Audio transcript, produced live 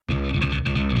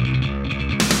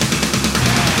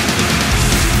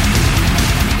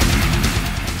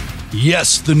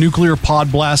Yes, the Nuclear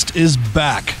Pod Blast is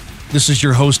back. This is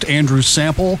your host, Andrew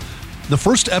Sample. The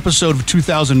first episode of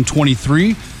 2023.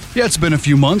 Yeah, it's been a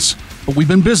few months, but we've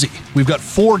been busy. We've got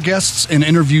 4 guests and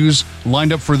interviews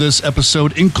lined up for this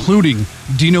episode, including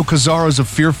Dino Cazares of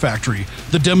Fear Factory,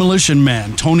 the Demolition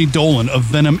Man, Tony Dolan of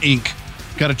Venom Inc.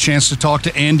 Got a chance to talk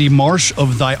to Andy Marsh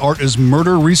of Thy Art Is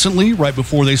Murder recently, right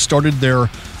before they started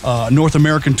their North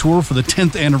American tour for the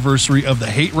 10th anniversary of the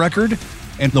Hate record,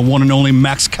 and the one and only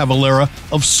Max Cavalera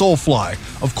of Soulfly,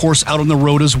 of course, out on the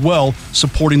road as well,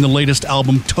 supporting the latest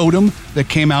album, Totem, that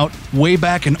came out way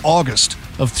back in August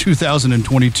of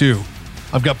 2022.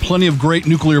 I've got plenty of great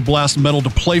Nuclear Blast metal to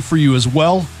play for you as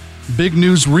well. Big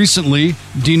news recently,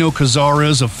 Dino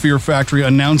Cazares of Fear Factory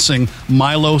announcing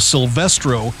Milo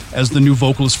Silvestro as the new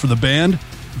vocalist for the band.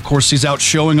 Of course, he's out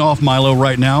showing off Milo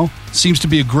right now. Seems to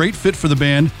be a great fit for the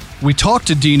band. We talked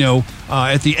to Dino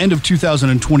at the end of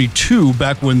 2022,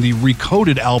 back when the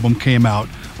Recoded album came out,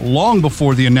 long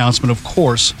before the announcement, of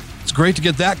course. It's great to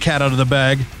get that cat out of the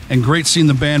bag, and great seeing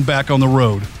the band back on the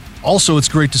road. Also, it's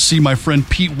great to see my friend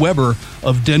Pete Weber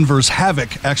of Denver's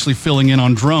Havoc actually filling in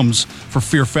on drums for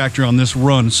Fear Factory on this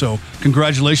run, so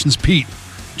congratulations, Pete.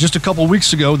 Just a couple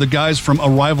weeks ago, the guys from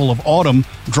Arrival of Autumn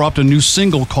dropped a new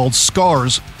single called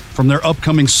Scars from their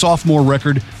upcoming sophomore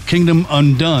record, Kingdom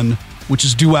Undone, which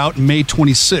is due out May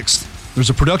 26th. There's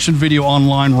a production video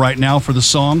online right now for the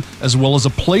song, as well as a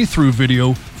playthrough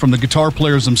video from the guitar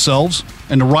players themselves.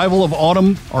 And Arrival of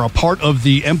Autumn are a part of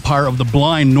the Empire of the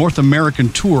Blind North American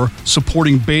tour,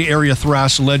 supporting Bay Area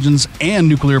thrash legends and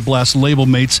Nuclear Blast label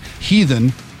mates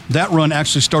Heathen. That run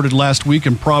actually started last week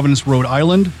in Providence, Rhode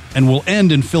Island, and will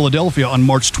end in Philadelphia on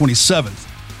March 27th.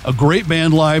 A great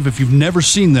band live if you've never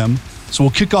seen them. So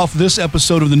we'll kick off this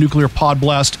episode of the Nuclear Pod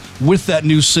Blast with that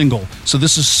new single. So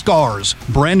this is Scars,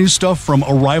 brand new stuff from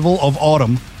Arrival of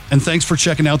Autumn. And thanks for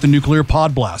checking out the Nuclear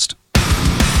Pod Blast.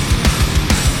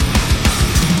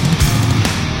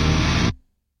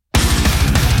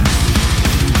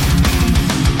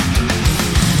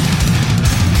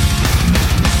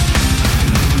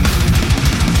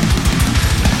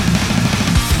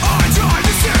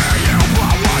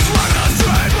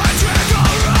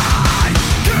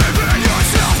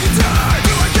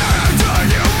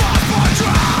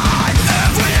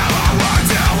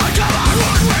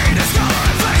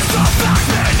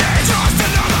 Just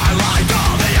another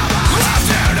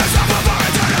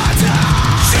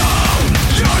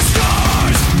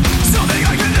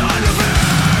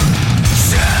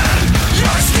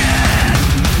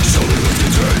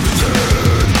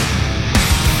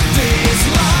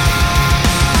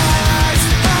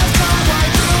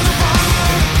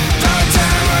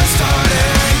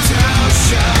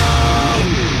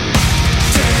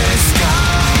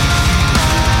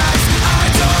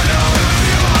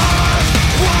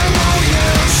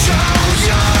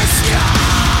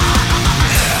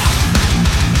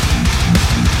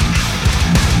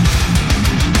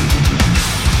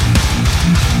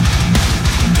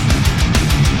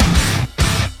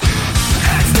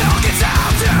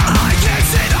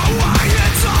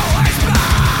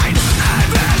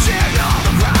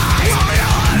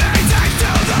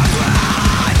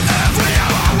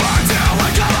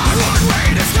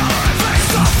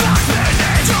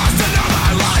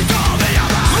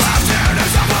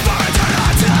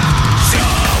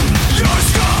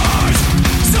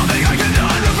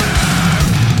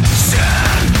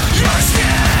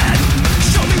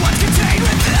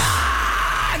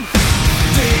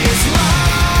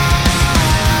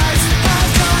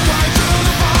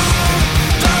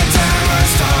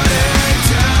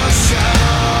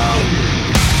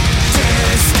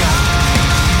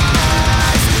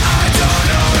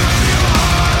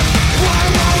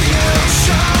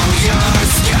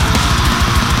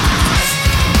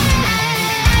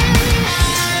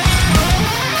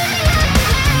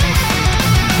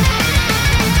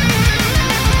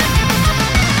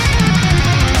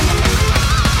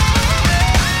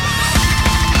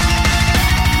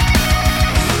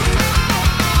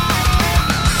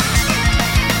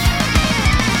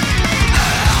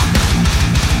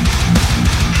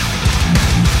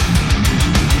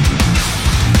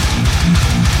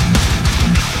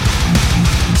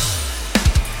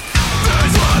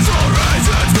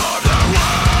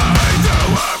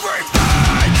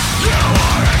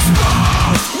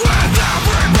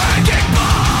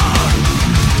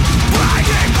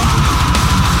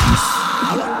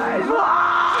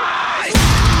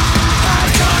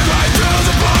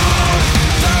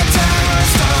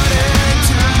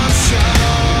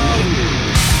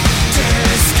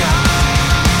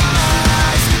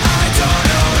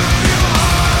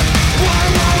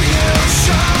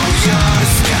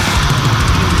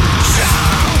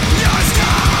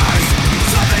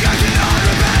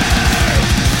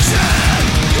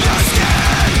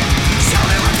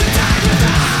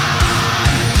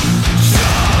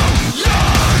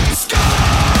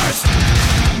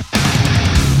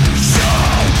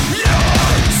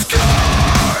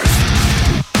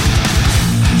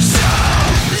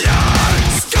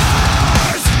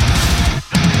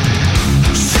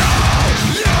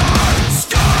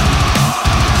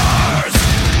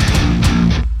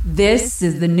This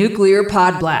is the Nuclear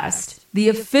Pod Blast, the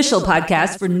official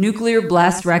podcast for Nuclear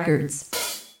Blast Records.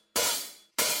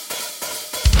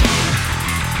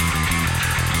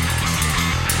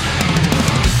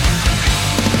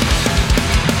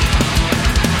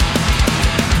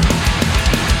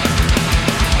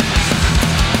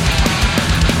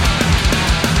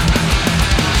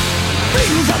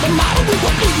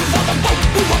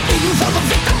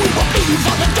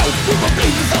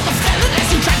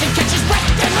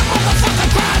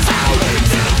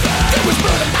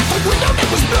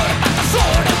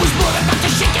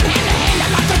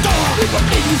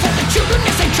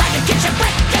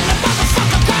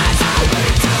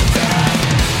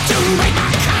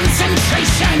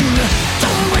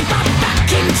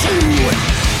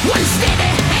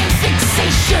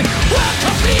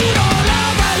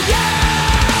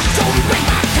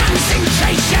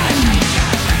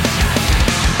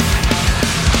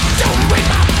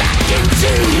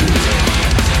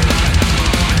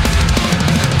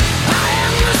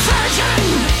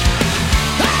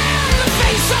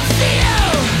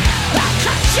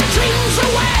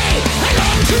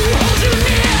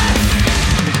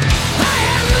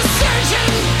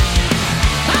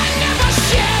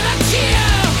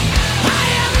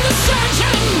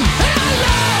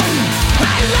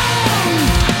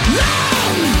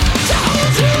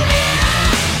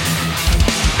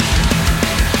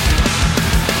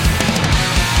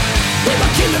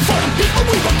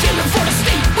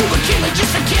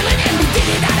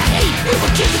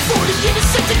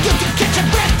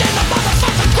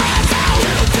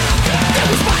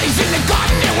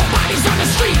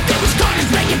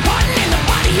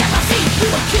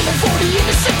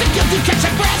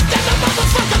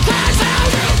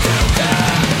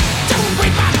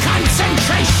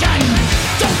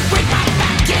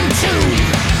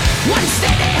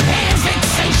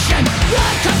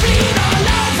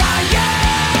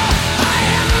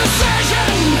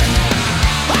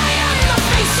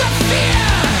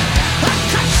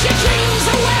 Dreams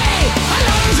away.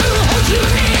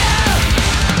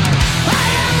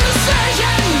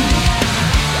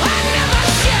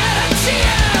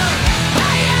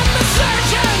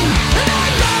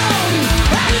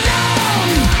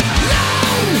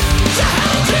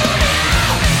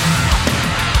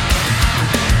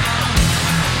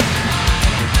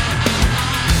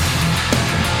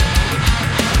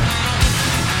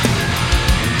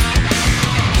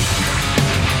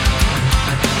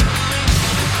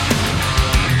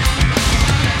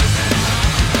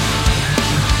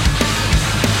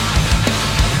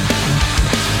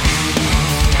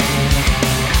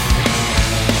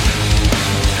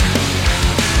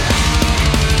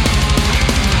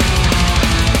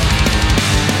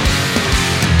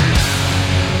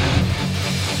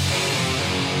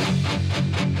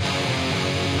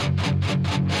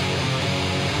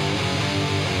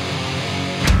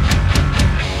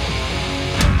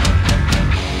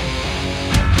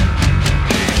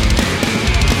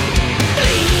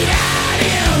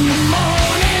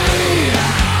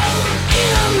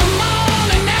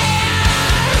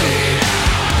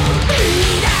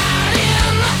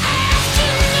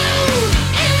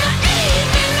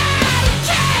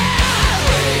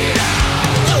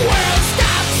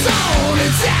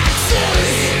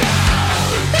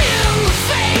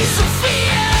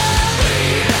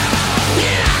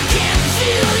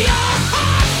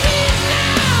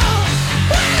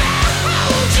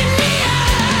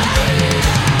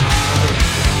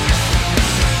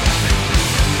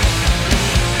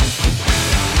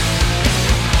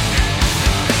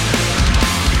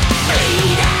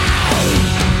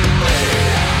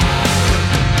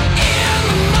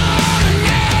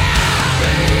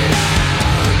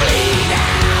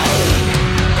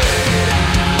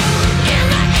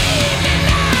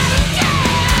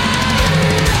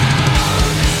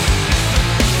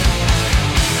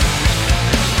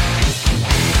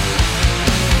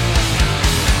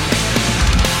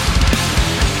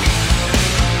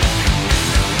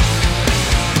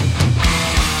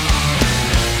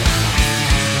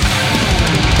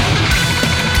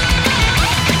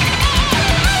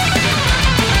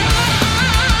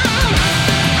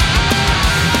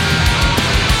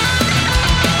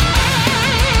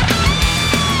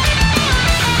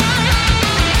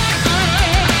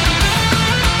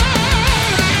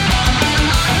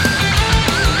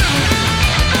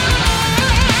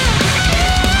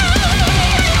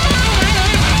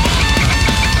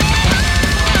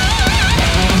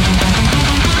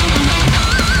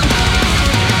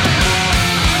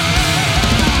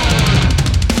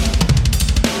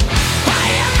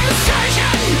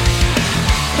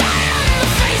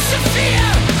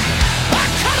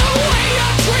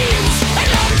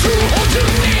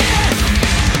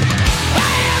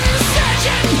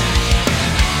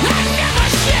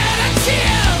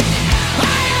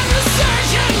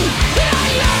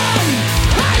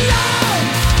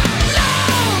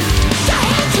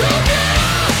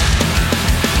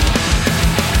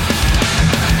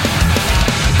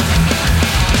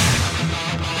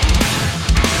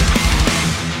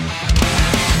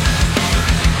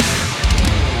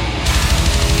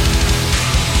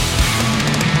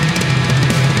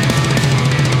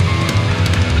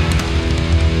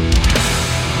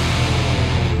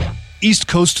 East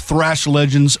Coast thrash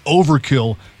legends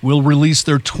OVERKILL will release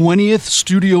their 20th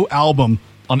studio album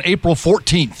on April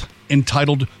 14th,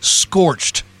 entitled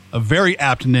Scorched, a very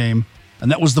apt name,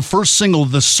 and that was the first single,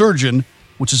 The Surgeon,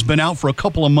 which has been out for a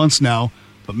couple of months now.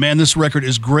 But man, this record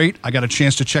is great. I got a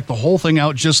chance to check the whole thing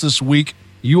out just this week.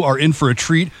 You are in for a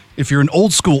treat. If you're an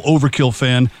old school OVERKILL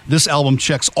fan, this album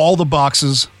checks all the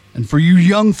boxes. And for you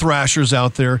young thrashers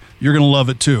out there, you're going to love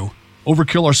it too.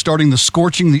 OVERKILL are starting the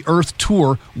Scorching the Earth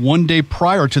tour one day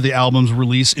prior to the album's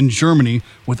release in Germany,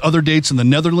 with other dates in the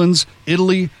Netherlands,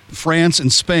 Italy, France,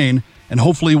 and Spain, and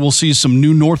hopefully we'll see some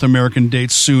new North American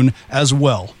dates soon as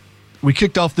well. We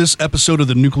kicked off this episode of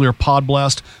the Nuclear Pod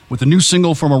Blast with a new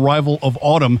single from Arrival of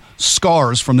Autumn,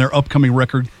 Scars, from their upcoming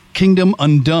record, Kingdom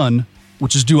Undone,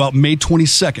 which is due out May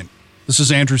 22nd. This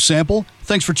is Andrew Sample.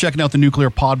 Thanks for checking out the Nuclear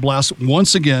Pod Blast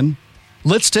once again.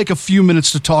 Let's take a few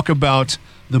minutes to talk about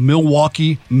the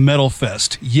Milwaukee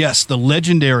MetalFest. Yes, the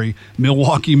legendary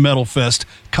Milwaukee MetalFest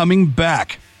coming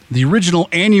back. The original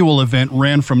annual event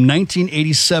ran from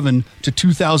 1987 to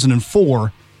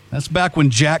 2004. That's back when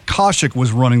Jack Koshik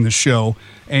was running the show.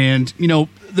 And, you know,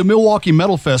 the Milwaukee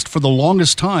MetalFest for the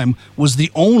longest time was the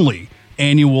only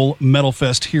annual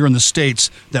MetalFest here in the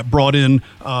States that brought in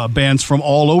bands from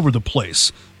all over the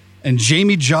place. And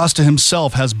Jamie Josta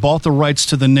himself has bought the rights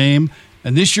to the name,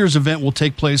 and this year's event will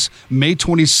take place May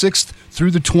 26th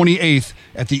through the 28th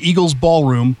at the Eagles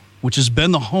Ballroom, which has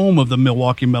been the home of the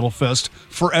Milwaukee MetalFest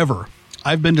forever.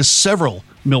 I've been to several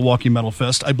Milwaukee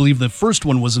MetalFest. I believe the first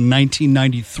one was in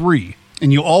 1993,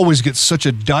 and you always get such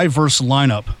a diverse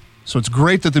lineup. So it's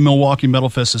great that the Milwaukee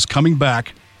MetalFest is coming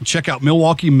back. Check out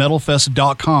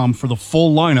MilwaukeeMetalFest.com for the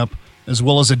full lineup, as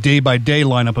well as a day-by-day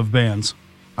lineup of bands.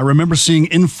 I remember seeing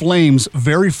In Flames'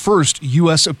 very first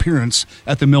U.S. appearance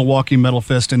at the Milwaukee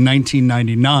MetalFest in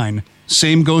 1999.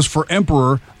 Same goes for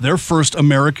Emperor. Their first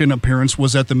American appearance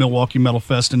was at the Milwaukee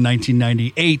MetalFest in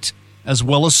 1998, as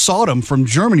well as Sodom from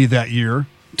Germany that year.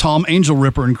 Tom Angel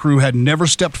Ripper and crew had never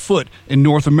stepped foot in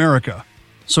North America.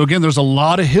 So again, there's a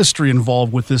lot of history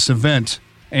involved with this event.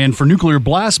 And for Nuclear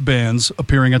Blast bands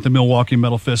appearing at the Milwaukee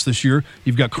MetalFest this year,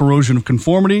 you've got Corrosion of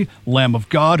Conformity, Lamb of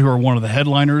God, who are one of the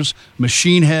headliners,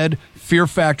 Machine Head, Fear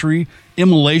Factory,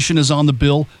 Immolation is on the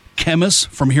bill, Chemists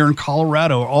from here in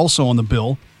Colorado are also on the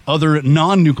bill. Other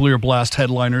non-Nuclear Blast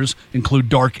headliners include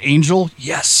Dark Angel,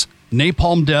 yes,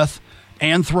 Napalm Death,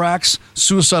 Anthrax,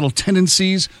 Suicidal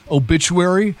Tendencies,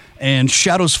 Obituary, and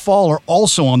Shadows Fall are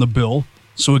also on the bill.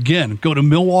 So again, go to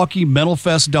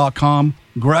MilwaukeeMetalFest.com,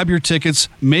 grab your tickets,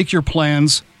 make your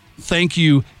plans. Thank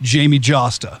you, Jamie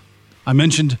Josta. I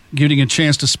mentioned getting a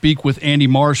chance to speak with Andy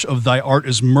Marsh of Thy Art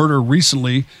Is Murder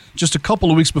recently, just a couple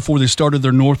of weeks before they started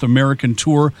their North American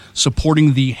tour,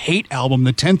 supporting the Hate album,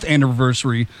 the 10th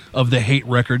anniversary of the Hate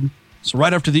record. So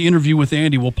right after the interview with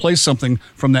Andy, we'll play something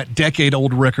from that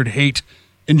decade-old record, Hate.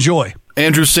 Enjoy.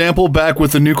 Andrew Sample back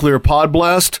with the Nuclear Pod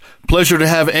Blast. Pleasure to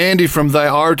have Andy from Thy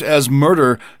Art As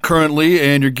Murder currently,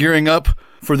 and you're gearing up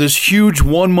for this huge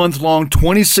 1 month long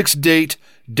 26-date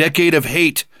Decade of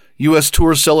Hate U.S.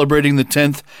 tour celebrating the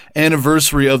 10th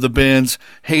anniversary of the band's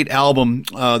Hate album.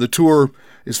 The tour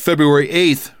is February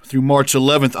 8th through March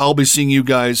 11th. I'll be seeing you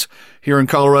guys here in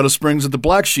Colorado Springs at the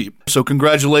Black Sheep. So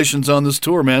congratulations on this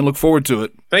tour, man. Look forward to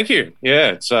it. Thank you.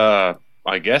 Yeah, it's,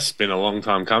 I guess, been a long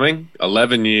time coming.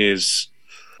 11 years,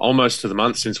 almost to the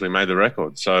month since we made the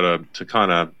record. So to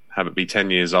kind of have it be 10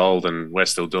 years old and we're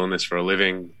still doing this for a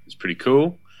living is pretty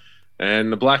cool.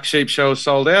 And the Black Sheep show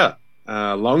sold out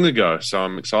long ago, so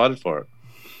I'm excited for it.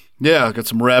 Yeah, I got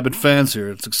some rabid fans here.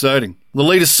 It's exciting. The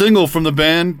latest single from the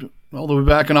band, all the way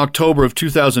back in October of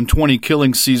 2020,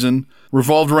 Killing Season,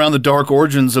 revolved around the dark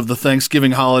origins of the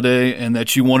Thanksgiving holiday, and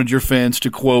that you wanted your fans to,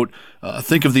 quote,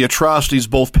 think of the atrocities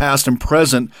both past and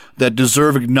present that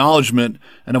deserve acknowledgement.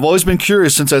 And I've always been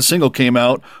curious since that single came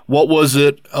out, what was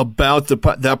it about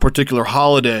that particular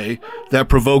holiday that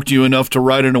provoked you enough to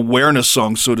write an awareness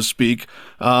song, so to speak,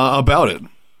 about it?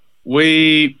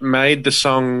 We made the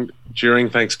song during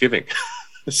Thanksgiving.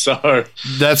 So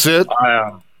that's it?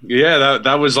 Yeah,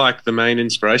 that was like the main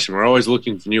inspiration. We're always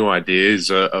looking for new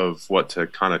ideas of what to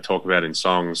kind of talk about in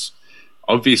songs.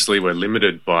 Obviously, we're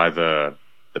limited by the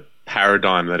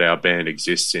paradigm that our band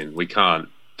exists in. We can't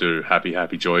do happy,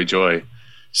 happy, joy, joy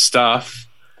stuff.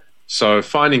 So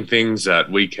finding things that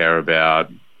we care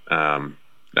about and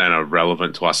are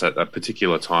relevant to us at a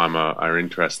particular time are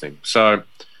interesting. So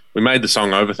we made the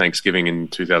song over Thanksgiving in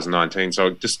 2019, so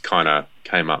it just kind of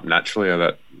came up naturally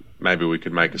that maybe we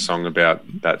could make a song about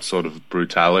that sort of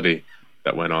brutality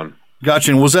that went on.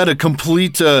 Gotcha. And was that a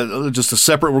complete, just a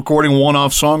separate recording,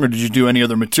 one-off song, or did you do any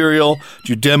other material? Did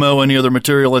you demo any other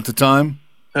material at the time?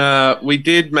 We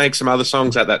did make some other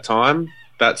songs at that time.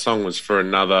 That song was for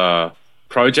another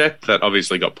project that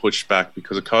obviously got pushed back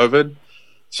because of COVID.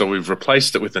 So we've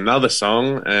replaced it with another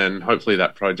song, and hopefully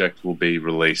that project will be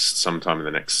released sometime in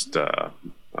the next,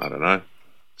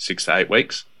 6 to 8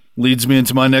 weeks. Leads me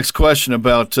into my next question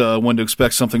about when to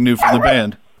expect something new from the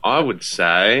band. I would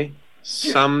say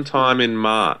sometime in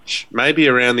March, maybe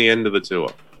around the end of the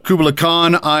tour. Kubla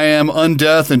Khan, I Am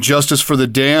Undeath, and Justice for the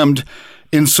Damned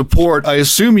in support. I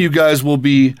assume you guys will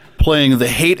be playing the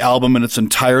Hate album in its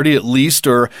entirety at least,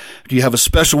 or do you have a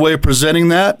special way of presenting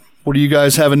that? What do you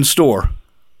guys have in store?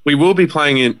 We will be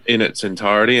playing it in its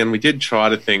entirety, and we did try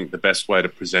to think the best way to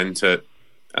present it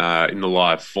in the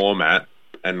live format,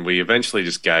 and we eventually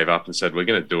just gave up and said we're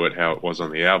going to do it how it was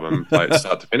on the album, play it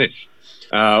start to finish.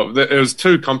 It was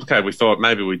too complicated. We thought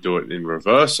maybe we'd do it in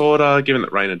reverse order, given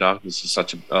that Rain of Darkness is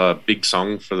such a big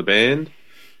song for the band.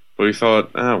 But we thought,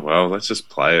 oh, well, let's just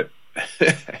play it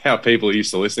how people are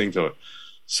used to listening to it.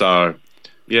 So,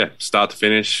 yeah, start to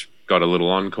finish, got a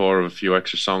little encore of a few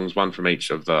extra songs, one from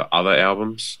each of the other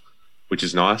albums, which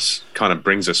is nice. Kind of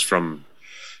brings us from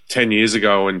 10 years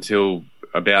ago until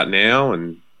about now,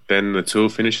 and then the tour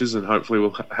finishes, and hopefully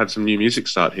we'll have some new music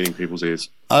start hitting people's ears.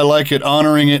 I like it,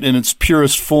 honoring it in its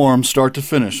purest form, start to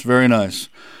finish. Very nice.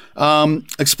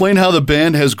 Explain how the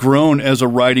band has grown as a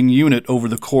writing unit over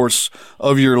the course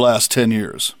of your last 10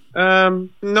 years.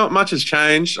 Not much has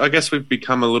changed. I guess we've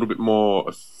become a little bit more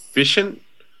efficient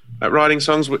at writing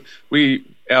songs.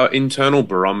 Our internal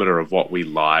barometer of what we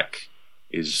like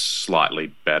is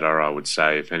slightly better, I would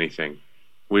say, if anything.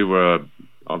 We were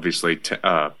obviously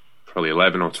probably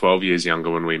 11 or 12 years younger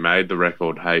when we made the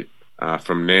record Hate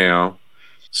from now.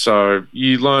 So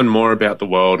you learn more about the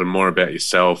world and more about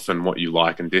yourself and what you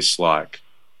like and dislike.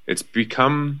 It's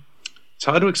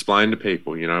hard to explain to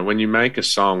people, you know, when you make a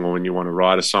song or when you want to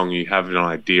write a song, you have an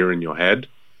idea in your head,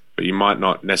 but you might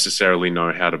not necessarily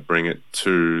know how to bring it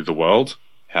to the world,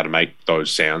 how to make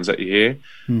those sounds that you hear.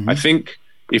 Mm-hmm. I think,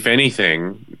 if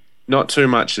anything, not too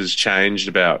much has changed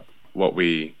about what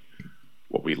we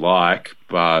like,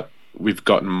 but we've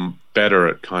gotten better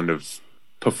at kind of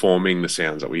performing the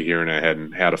sounds that we hear in our head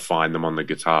and how to find them on the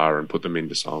guitar and put them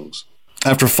into songs.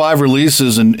 After 5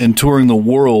 releases and touring the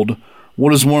world,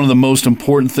 what is one of the most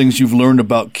important things you've learned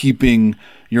about keeping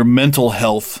your mental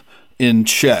health in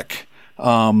check,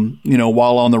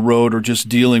 while on the road or just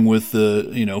dealing with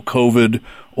the, COVID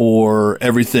or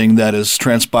everything that has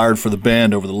transpired for the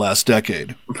band over the last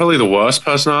decade? I'm probably the worst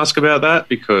person to ask about that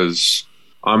because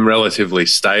I'm relatively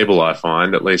stable, I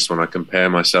find, at least when I compare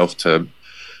myself to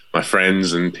my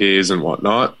friends and peers and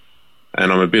whatnot. And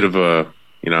I'm a bit of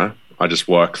I just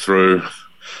work through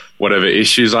whatever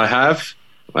issues I have.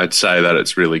 I'd say that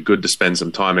it's really good to spend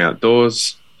some time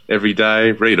outdoors every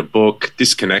day, read a book,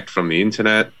 disconnect from the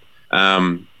internet.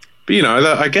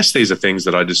 I guess these are things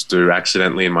that I just do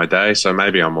accidentally in my day, so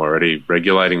maybe I'm already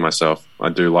regulating myself. I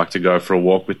do like to go for a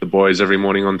walk with the boys every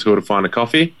morning on tour to find a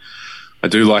coffee. I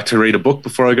do like to read a book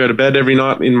before I go to bed every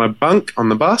night in my bunk on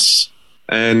the bus.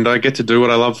 And I get to do what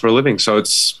I love for a living. So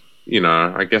it's,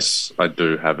 I guess I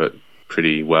do have it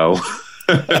pretty well.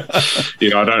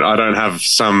 I don't have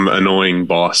some annoying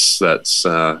boss that's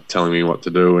telling me what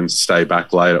to do and stay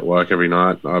back late at work every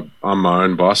night. I'm my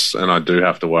own boss, and I do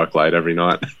have to work late every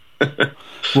night.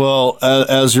 Well,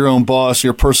 as your own boss,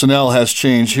 your personnel has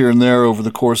changed here and there over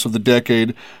the course of the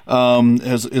decade.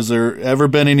 Has there ever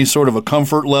been any sort of a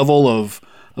comfort level of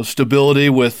stability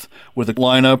with a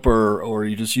lineup, or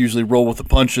you just usually roll with the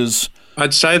punches?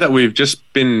 I'd say that we've just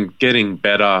been getting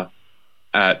better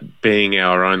at being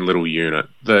our own little unit.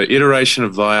 The iteration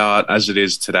of Thy Art as it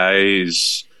is today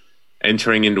is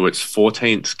entering into its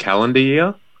 14th calendar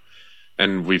year,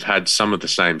 and we've had some of the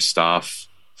same staff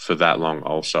for that long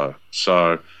also.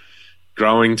 So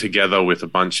growing together with a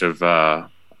bunch of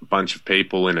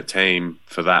people in a team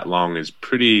for that long is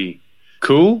pretty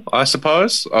cool, I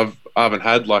suppose. I haven't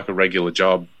had like a regular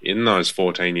job in those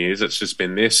 14 years. It's just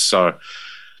been this. So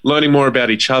learning more about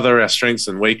each other, our strengths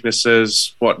and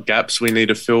weaknesses, what gaps we need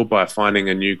to fill by finding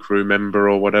a new crew member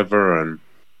or whatever, and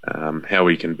how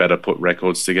we can better put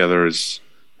records together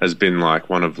has been like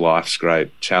one of life's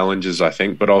great challenges, I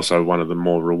think, but also one of the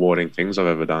more rewarding things I've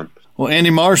ever done. Well, Andy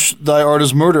Marsh, Thy Art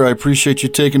is Murder, I appreciate you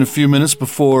taking a few minutes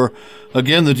before,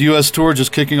 again, the U.S. tour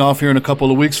just kicking off here in a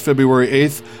couple of weeks, February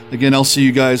 8th. Again, I'll see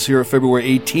you guys here at February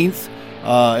 18th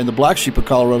in the Black Sheep of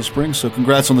Colorado Springs. So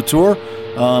congrats on the tour,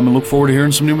 and look forward to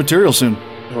hearing some new material soon.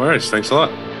 No worries. Thanks a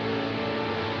lot.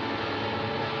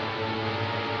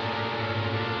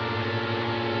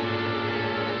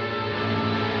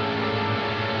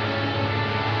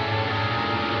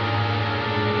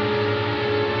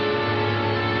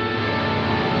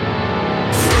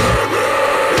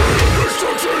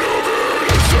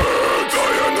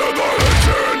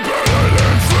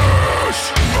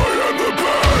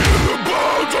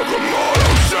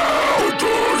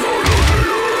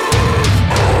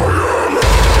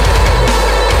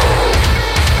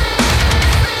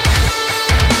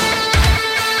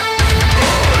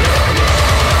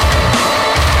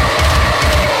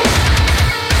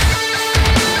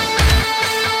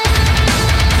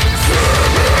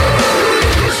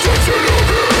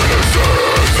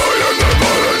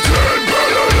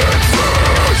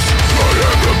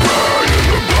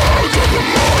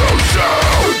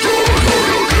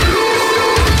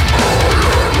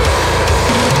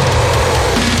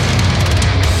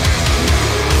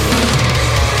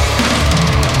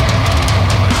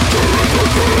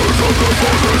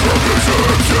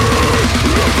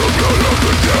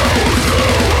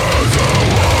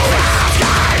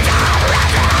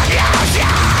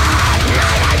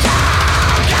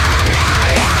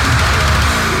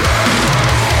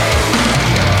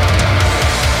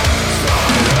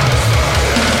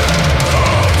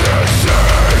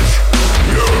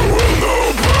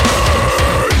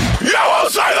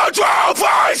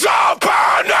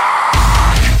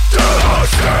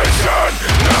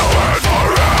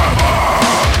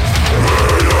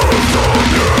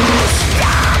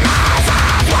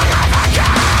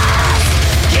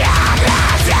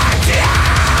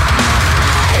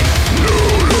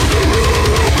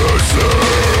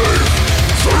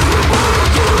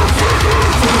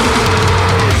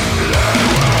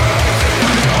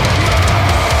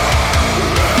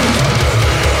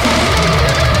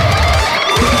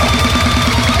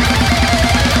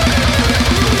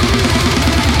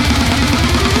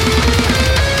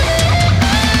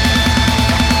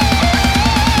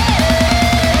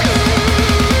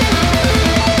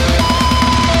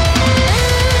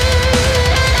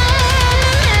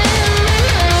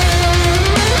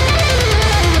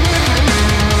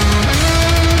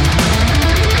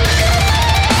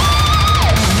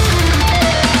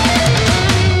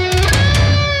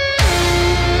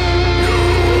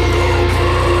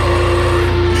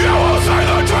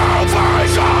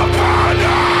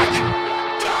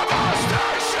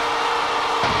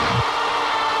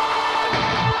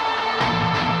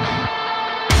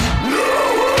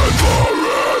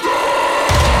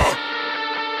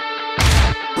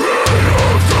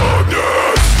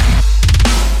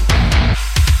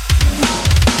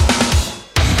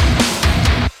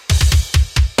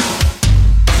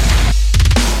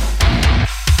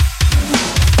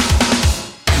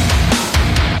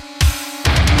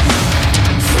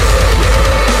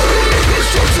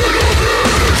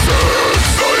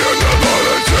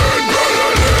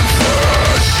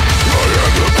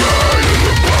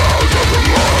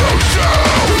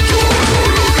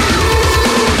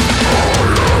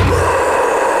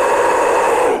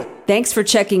 Thanks for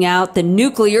checking out the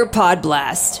Nuclear Pod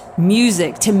Blast.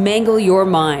 Music to mangle your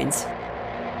minds.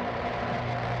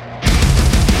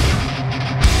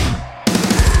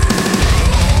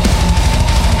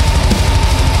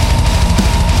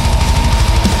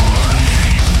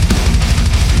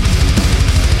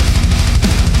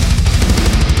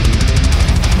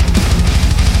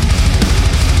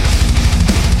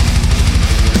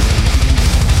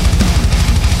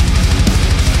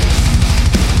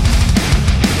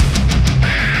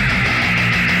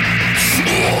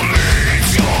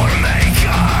 Your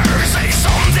makers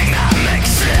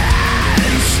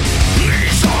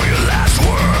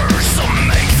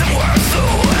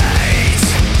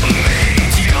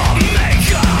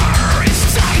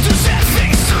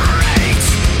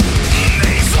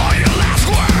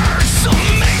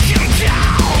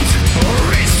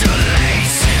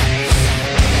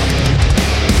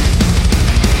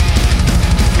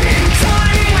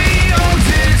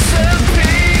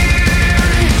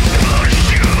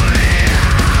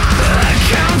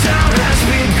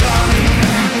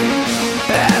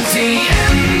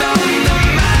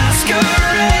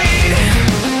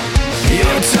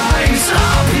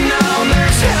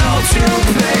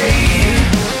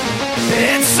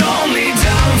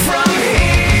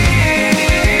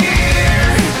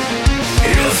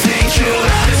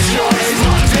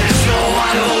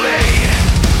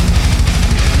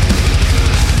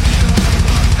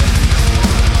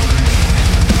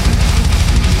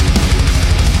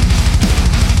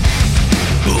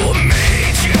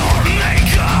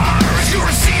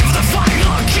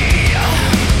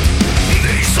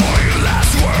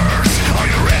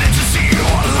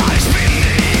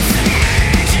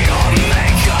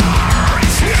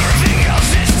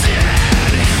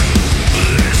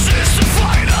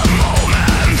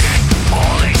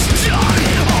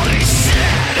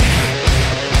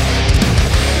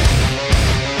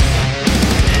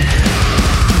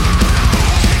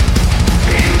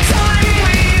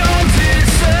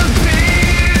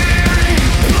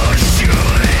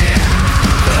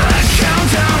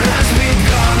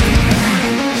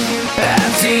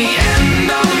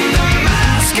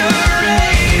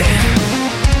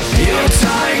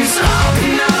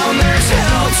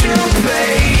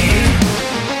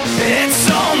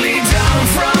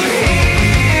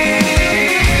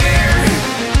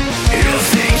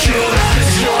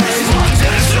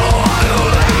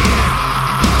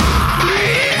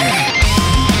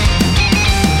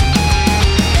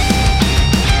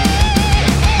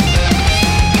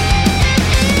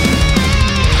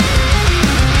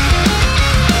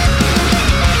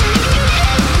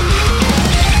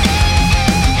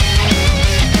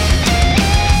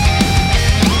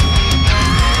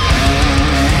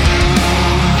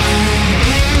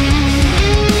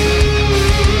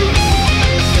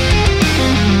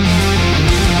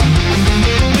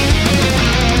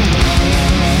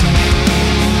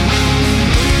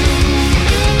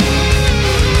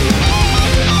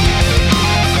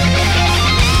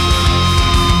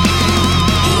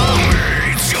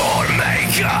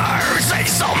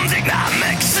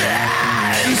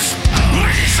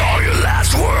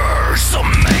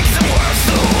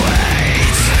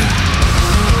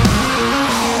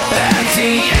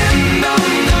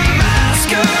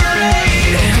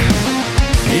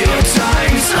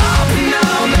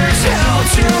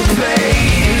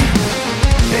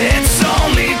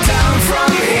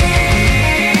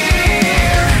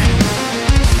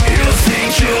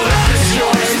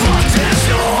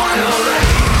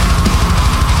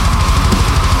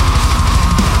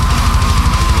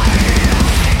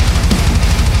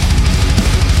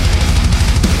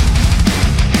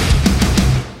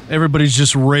Everybody's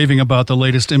just raving about the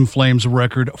latest In Flames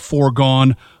record,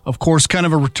 Foregone. Of course, kind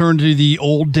of a return to the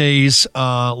old days.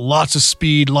 Lots of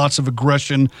speed, lots of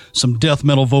aggression, some death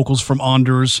metal vocals from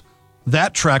Anders.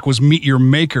 That track was Meet Your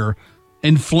Maker.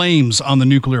 In Flames on the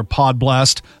Nuclear Pod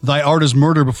Blast. Thy Art is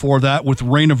Murder before that with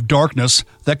Reign of Darkness.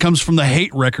 That comes from the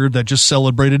Hate record that just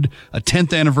celebrated a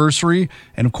 10th anniversary.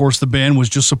 And of course, the band was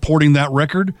just supporting that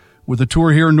record with a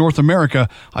tour here in North America.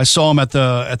 I saw them at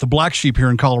the Black Sheep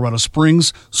here in Colorado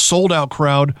Springs. Sold out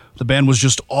crowd. The band was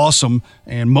just awesome.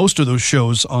 And most of those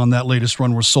shows on that latest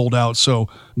run were sold out. So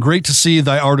great to see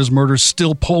Thy Art is Murder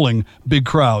still pulling big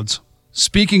crowds.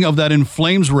 Speaking of that In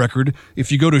Flames record,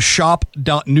 if you go to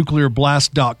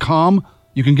shop.nuclearblast.com,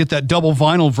 you can get that double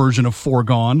vinyl version of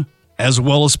Foregone, as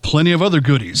well as plenty of other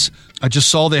goodies. I just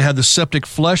saw they had the Septic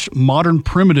Flesh Modern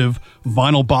Primitive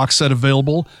vinyl box set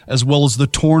available, as well as the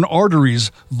Torn Arteries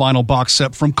vinyl box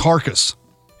set from Carcass.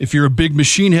 If you're a big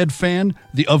Machine Head fan,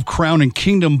 the Of Crown and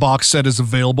Kingdom box set is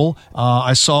available.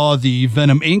 I saw the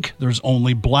Venom Inc. There's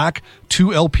Only Black,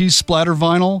 2 LP splatter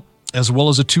vinyl, as well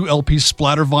as a 2 LP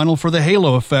splatter vinyl for the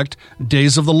Halo Effect,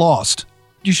 Days of the Lost.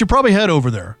 You should probably head over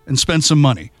there and spend some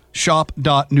money.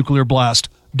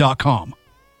 Shop.nuclearblast.com.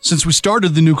 Since we started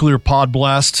the Nuclear Pod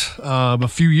Blast a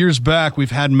few years back,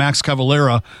 we've had Max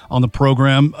Cavalera on the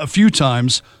program a few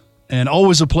times, and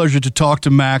always a pleasure to talk to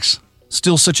Max.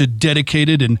 Still such a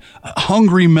dedicated and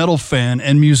hungry metal fan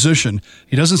and musician.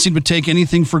 He doesn't seem to take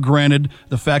anything for granted.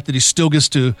 The fact that he still gets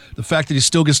to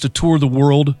tour the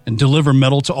world and deliver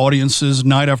metal to audiences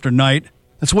night after night.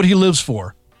 That's what he lives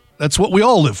for. That's what we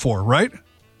all live for, right?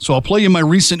 So I'll play you my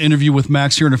recent interview with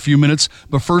Max here in a few minutes.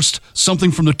 But first,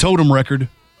 something from the Totem record.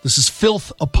 This is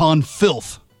Filth Upon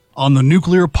Filth on the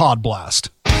Nuclear Pod Blast.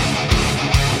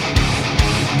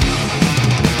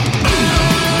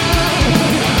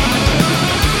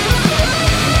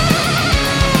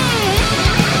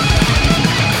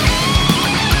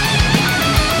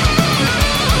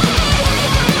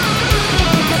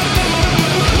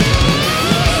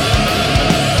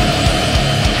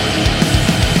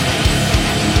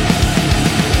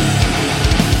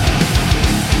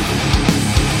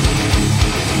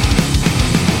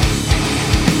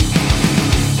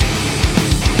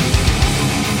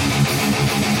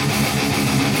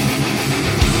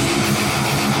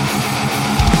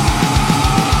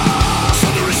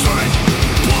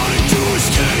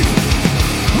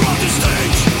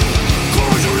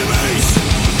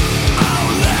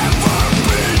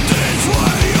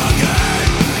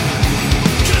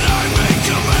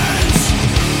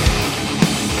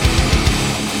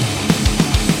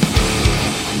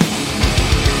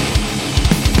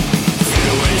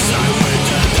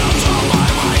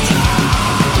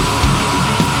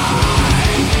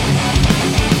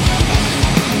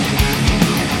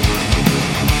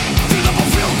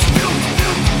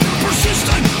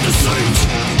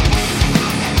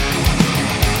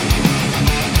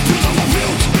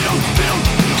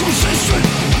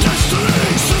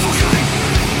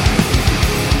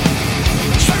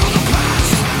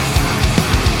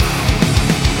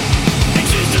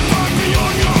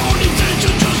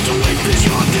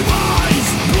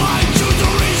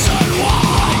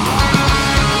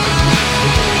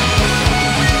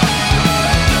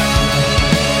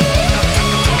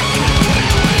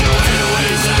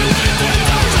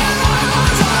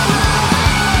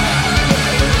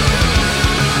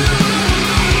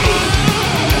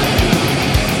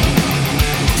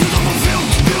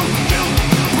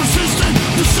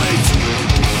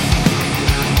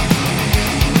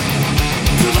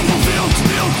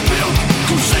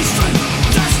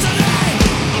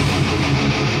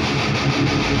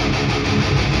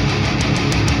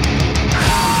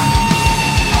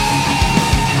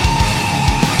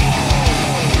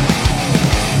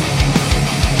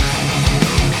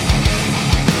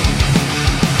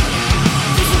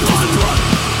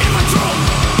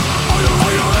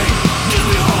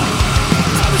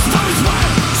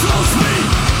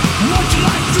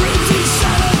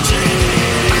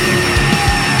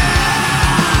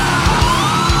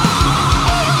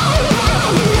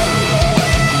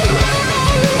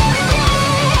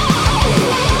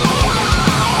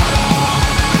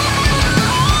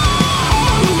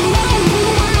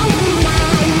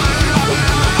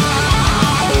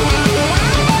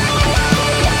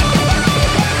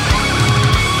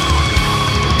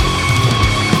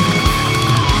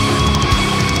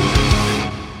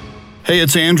 Hey,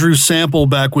 it's Andrew Sample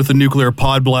back with the Nuclear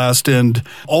Pod Blast, and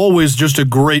always just a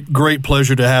great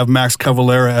pleasure to have Max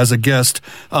Cavalera as a guest.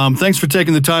 Thanks for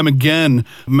taking the time again,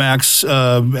 Max,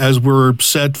 as we're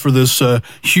set for this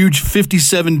huge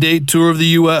 57-date tour of the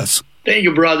U.S. Thank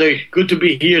you, brother. Good to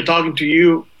be here talking to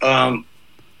you.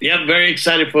 Yeah, very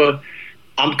excited for.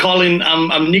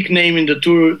 I'm nicknaming the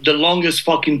tour the longest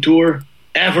fucking tour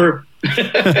ever.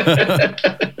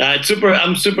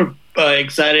 I'm super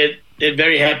excited and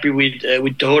very happy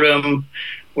with Totem.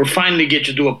 We're finally get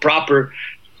to do a proper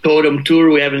Totem tour.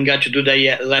 We haven't got to do that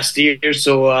yet last year,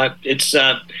 so it's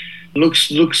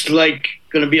looks like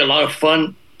going to be a lot of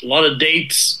fun, a lot of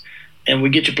dates, and we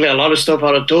get to play a lot of stuff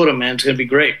out of Totem, man. It's going to be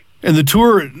great. And the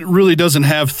tour really doesn't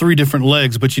have three different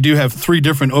legs, but you do have three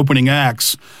different opening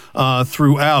acts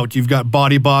throughout. You've got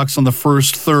Body Box on the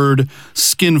first third,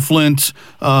 Skinflint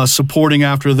supporting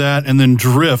after that, and then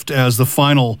Drift as the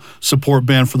final support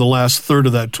band for the last third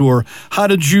of that tour.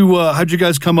 How'd you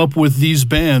guys come up with these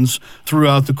bands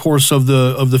throughout the course of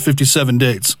the 57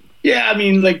 dates? Yeah, I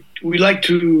mean, like we like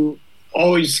to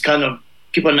always kind of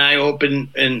keep an eye open,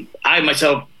 and I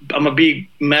myself, I'm a big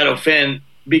metal fan.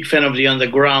 Big fan of the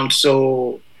underground.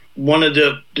 So one of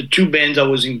the two bands I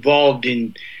was involved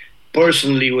in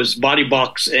personally was Body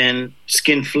Box and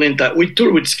Skinflint. We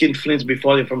toured with Skinflint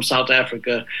before. They're from South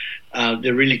Africa.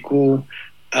 They're really cool.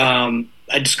 I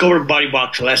discovered Body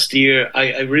Box last year.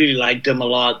 I really liked them a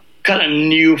lot. Kind of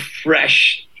new,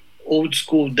 fresh, old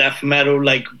school death metal.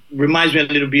 Like reminds me a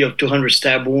little bit of 200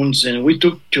 Stab Wounds, and we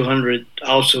took 200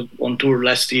 also on tour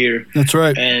last year. That's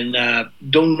right. And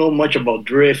don't know much about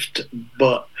Drift,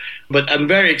 but I'm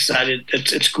very excited.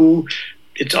 It's cool.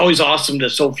 It's always awesome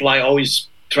that Soulfly always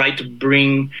try to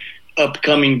bring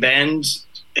upcoming bands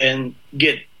and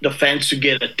get the fans to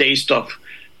get a taste of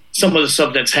some of the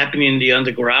stuff that's happening in the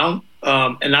underground.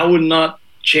 And I would not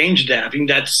change that. I think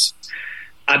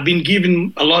I've been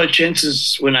given a lot of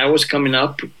chances when I was coming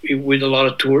up with a lot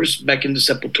of tours back in the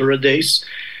Sepultura days.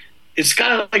 It's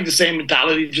kind of like the same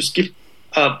mentality, just keep,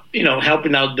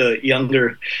 helping out the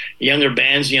younger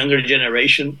bands, younger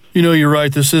generation. You're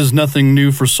right. This is nothing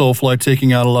new for Soulfly,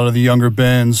 taking out a lot of the younger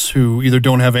bands who either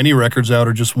don't have any records out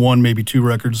or just one, maybe two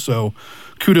records. So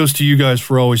kudos to you guys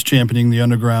for always championing the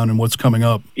underground and what's coming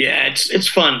up. Yeah, it's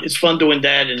fun. It's fun doing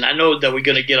that, and I know that we're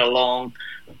going to get along.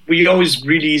 We're always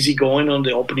really easy going on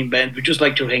the opening band. We just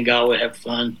like to hang out and have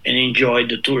fun and enjoy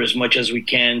the tour as much as we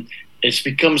can. It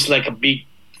becomes like a big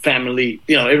family,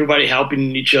 everybody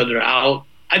helping each other out.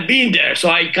 I've been there, so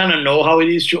I kind of know how it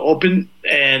is to open,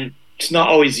 and it's not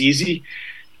always easy.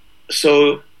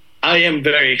 So I am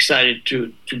very excited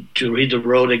to hit the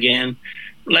road again.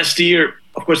 Last year,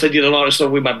 of course, I did a lot of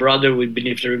stuff with my brother with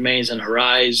Beneath the Remains and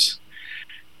Arise.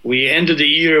 We ended the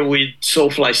year with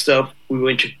Soulfly stuff. We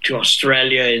went to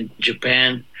Australia and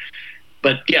Japan.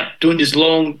 But yeah, doing this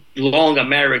long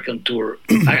American tour,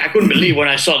 I couldn't believe when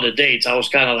I saw the dates. I was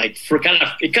kind of like,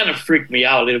 it kind of freaked me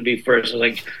out a little bit first. I was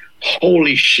like,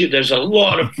 holy shit, there's a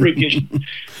lot of freaking,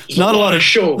 not a lot of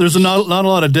shows. There's not a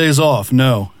lot of days off,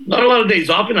 no. Not a lot of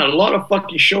days off and a lot of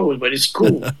fucking shows, but it's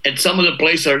cool. And some of the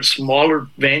places are smaller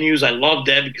venues. I love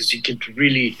that because you can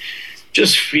really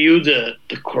just feel the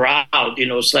crowd.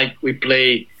 It's like we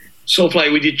play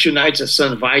Soulfly. We did 2 nights at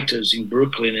Sun Vitas in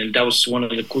Brooklyn, and that was one of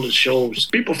the coolest shows.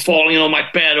 People falling on my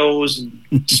pedals and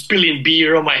spilling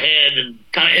beer on my head, and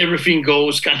kind of everything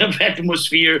goes, kind of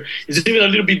atmosphere. It's even a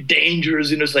little bit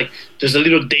dangerous. It's like there's a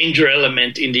little danger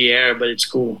element in the air, but it's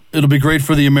cool. It'll be great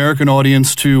for the American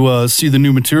audience to see the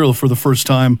new material for the first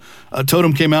time.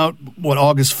 Totem came out,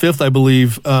 August 5th, I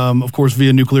believe, of course,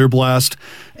 via Nuclear Blast.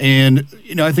 And,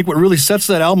 I think what really sets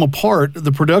that album apart,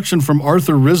 the production from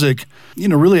Arthur Rizek,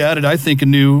 really added, I think,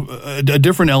 a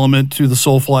different element to the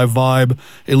Soulfly vibe,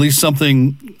 at least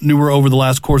something newer over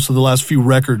the course of the last few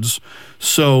records.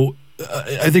 So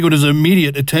I think it was an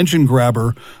immediate attention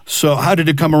grabber. So how did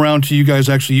it come around to you guys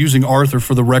actually using Arthur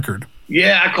for the record?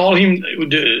 Yeah, I call him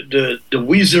the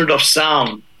wizard of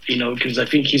sound, because I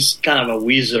think he's kind of a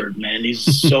wizard, man.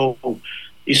 He's so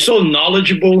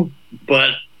knowledgeable,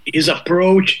 but his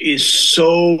approach is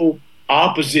so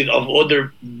opposite of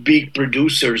other big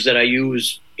producers that I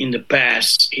used in the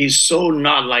past. He's so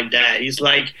not like that. He's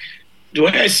like, the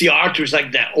way I see Arthur is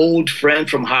like that old friend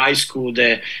from high school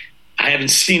that I haven't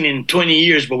seen in 20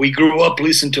 years, but we grew up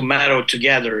listening to metal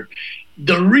together.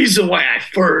 The reason why I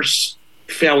first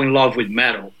fell in love with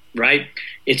metal, right?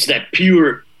 It's that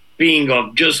pure being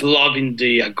of just loving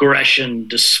the aggression,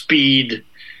 the speed,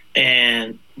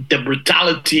 and the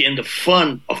brutality and the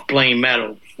fun of playing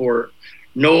metal for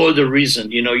no other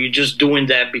reason. You're just doing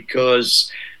that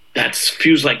because that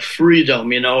feels like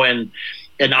freedom, and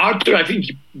Arthur, I think,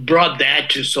 he brought that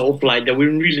to Soulfly that we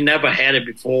really never had it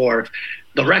before.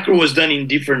 The record was done in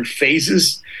different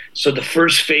phases. So the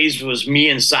first phase was me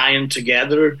and Zion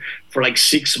together for like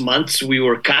 6 months. We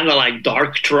were kind of like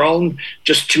Dark Throne,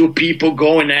 just 2 people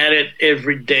going at it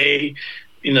every day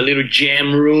in a little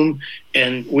jam room.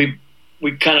 And we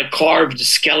we kind of carved the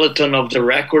skeleton of the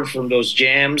record from those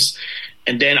jams,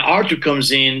 and then Arthur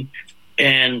comes in,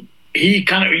 and he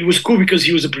was cool because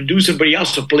he was a producer, but he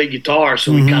also played guitar.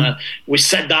 So we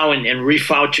sat down and riff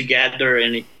out together,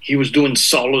 and he was doing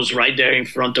solos right there in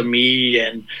front of me,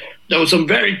 and there was some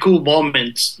very cool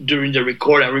moments during the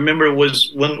record. I remember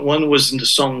one was in the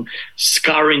song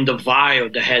 "Scouring the Vial"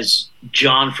 that has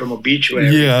John from Obituary.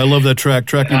 Yeah, I love that track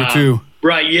number 2.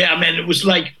 Right, yeah, man. It was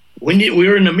like we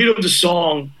were in the middle of the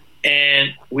song,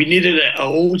 and we needed an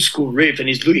old school riff, and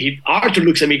Arthur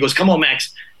looks at me and goes, "Come on,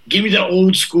 Max, give me the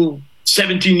old school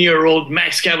 17-year-old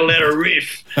Max Cavalera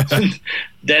riff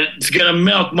that's gonna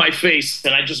melt my face."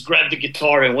 And I just grabbed the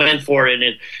guitar and went for it,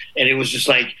 and it was just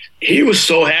like, he was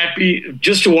so happy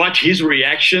just to watch his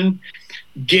reaction,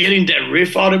 getting that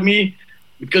riff out of me,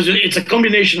 because it's a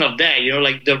combination of that,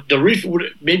 like the riff would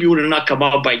have not come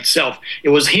out by itself. It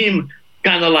was him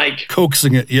kind of like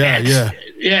coaxing it,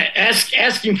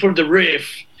 asking for the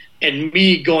riff, and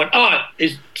me going,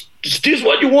 is this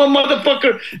what you want,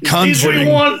 motherfucker? Is this what you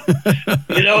want?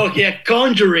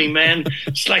 Conjuring, man.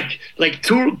 It's like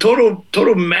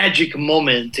total magic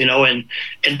moment,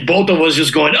 and both of us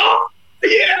just going, oh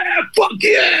yeah, fuck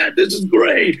yeah, this is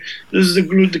great. This is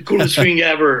the coolest thing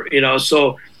ever,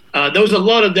 So there was a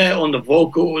lot of that on the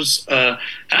vocals.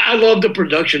 I love the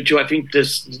production too. I think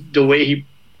the way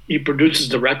he produces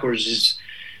the records is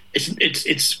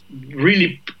it's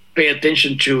really pay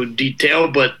attention to detail,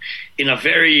 but in a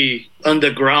very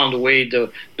underground way. The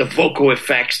vocal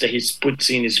effects that he puts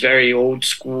in is very old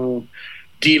school,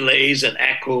 delays and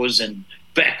echoes and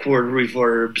backward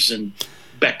reverbs and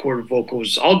backward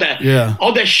vocals, all that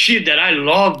shit that I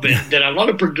love, that a lot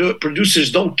of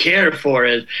producers don't care for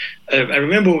it. I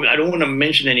remember, I don't want to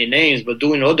mention any names, but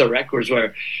doing other records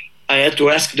where I had to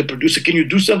ask the producer, can you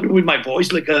do something with my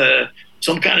voice, like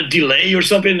some kind of delay or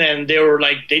something? And they were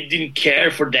like, they didn't care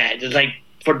for that. It's like,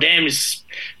 for them,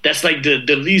 that's like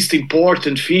the least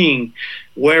important thing.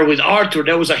 Where with Arthur,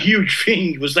 that was a huge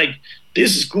thing. It was like,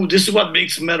 this is cool. This is what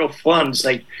makes metal fun. It's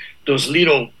like those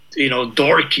little,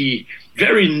 dorky,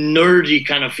 very nerdy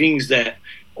kind of things that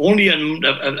only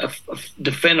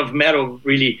the fan of metal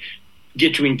really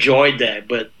get to enjoy that,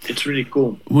 but it's really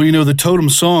cool. Well, the Totem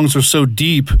songs are so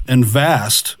deep and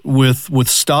vast with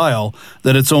style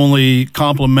that it's only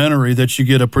complimentary that you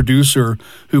get a producer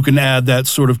who can add that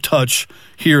sort of touch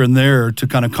here and there to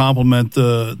kind of complement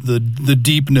the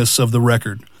deepness of the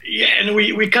record. Yeah, and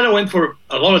we kind of went for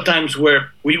a lot of times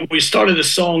where we started a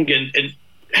song and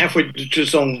halfway through the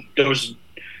song there was,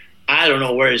 I don't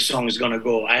know where this song is going to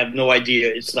go. I have no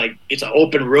idea. It's like, it's an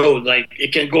open road. Like,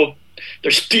 it can go,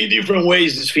 there's 3 different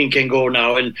ways this thing can go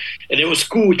now. And it was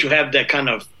cool to have that kind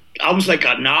of, almost like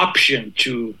an option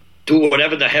to do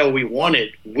whatever the hell we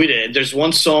wanted with it. And there's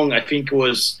one song, I think it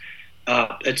was,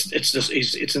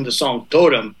 it's in the song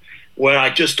Totem, where I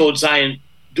just told Zion,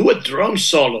 do a drum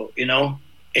solo, And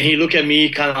he looked at me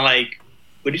kind of like,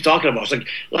 what are you talking about? It's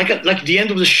like at the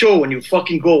end of the show when you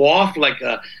fucking go off, like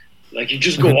you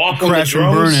just go off on the drums. Crash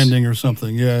and burn ending or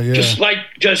something, yeah. Just like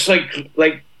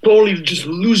totally just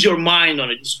lose your mind on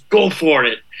it. Just go for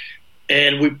it.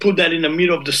 And we put that in the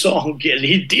middle of the song, and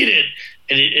he did it.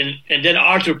 And then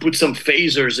Arthur put some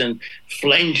phasers and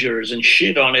flangers and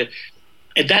shit on it.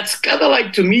 And that's kind of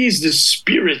like, to me, is the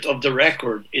spirit of the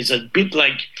record. It's a bit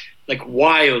like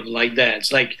wild like that.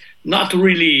 It's like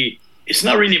it's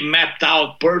not really mapped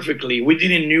out perfectly. We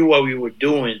didn't know what we were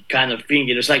doing, kind of thing.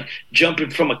 It's like jumping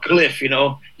from a cliff,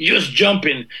 You're just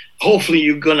jumping. Hopefully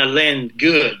you're going to land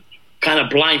good. Kind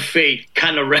of blind faith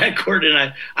kind of record.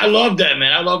 And I love that,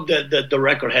 man. I love that the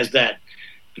record has that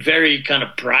very kind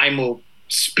of primal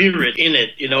spirit in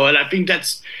it, And I think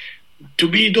that's, to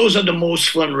me, those are the most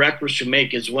fun records to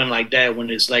make, is when like that, when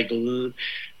it's like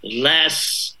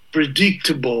less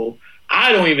predictable.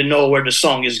 I don't even know where the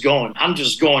song is going. I'm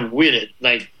just going with it.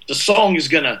 Like, the song is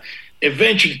going to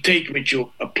eventually take me to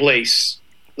a place.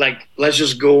 Like, let's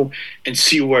just go and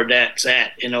see where that's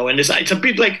at, And it's a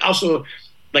bit like, also,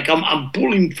 like I'm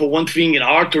pulling for one thing and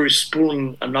Arthur is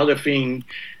pulling another thing,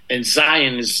 and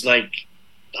Zion is like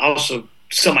also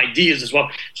some ideas as well.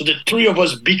 So the 3 of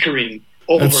us bickering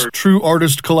over. That's true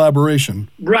artist collaboration.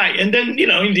 Right. And then,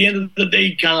 in the end of the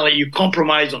day, kind of like you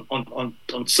compromise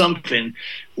on something.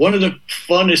 One of the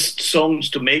funnest songs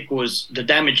to make was The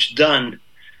Damage Done,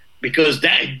 because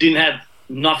that didn't have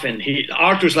nothing.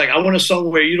 Arthur's like, I want a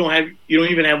song where you don't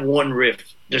even have one riff.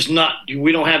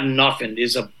 We don't have nothing.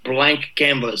 It's a blank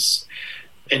canvas.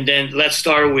 And then let's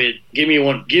start with, give me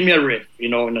a riff,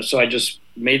 And so I just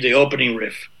made the opening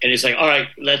riff. And it's like, all right,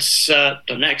 let's,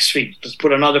 the next thing, let's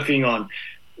put another thing on.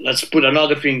 let's put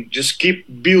another thing. Just keep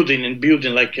building and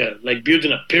building, like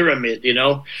building a pyramid, you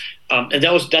know. And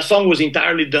that song was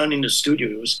entirely done in the studio.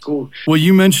 It was cool. Well,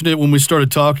 you mentioned it when we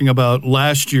started talking about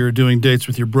last year doing dates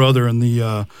with your brother and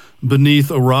the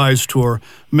Beneath Arise tour.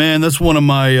 Man, that's one of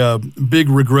my big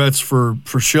regrets for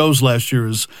shows last year,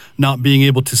 is not being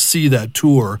able to see that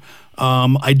tour.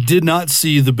 I did not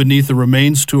see the Beneath the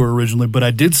Remains tour originally, but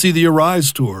I did see the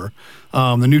Arise tour,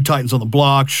 the New Titans on the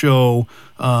Block show.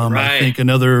 I think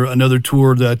another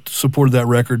tour that supported that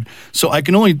record. So I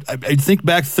think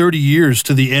back 30 years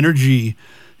to the energy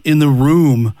in the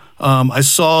room. I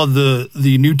saw the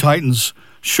New Titans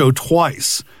show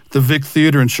twice, the Vic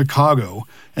Theater in Chicago,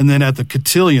 and then at the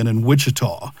Cotillion in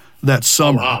Wichita that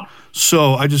summer. Oh, wow.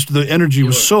 So the energy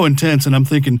was so intense, and I'm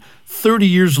thinking 30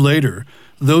 years later,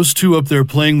 those two up there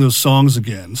playing those songs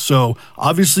again. So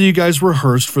obviously you guys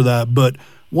rehearsed for that, but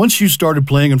once you started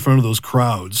playing in front of those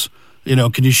crowds, you know,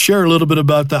 can you share a little bit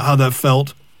about that, how that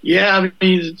felt? Yeah, I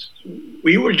mean,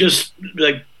 we were just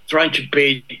like trying to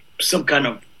pay some kind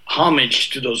of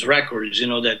homage to those records, you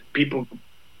know, that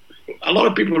a lot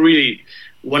of people really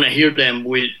want to hear them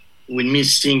with me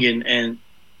singing and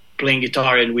playing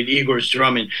guitar and with Igor's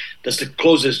drumming. That's the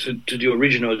closest to the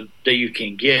original that you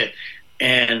can get.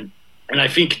 And I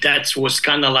think that was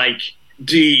kind of like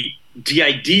the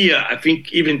idea, I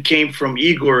think, even came from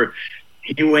Igor.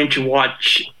 He went to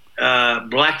watch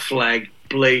Black Flag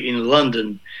play in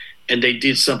London, and they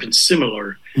did something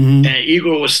similar. Mm-hmm. And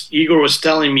Igor was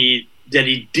telling me that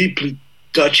it deeply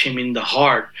touched him in the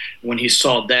heart when he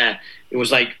saw that. It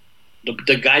was like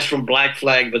the guys from Black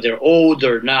Flag, but they're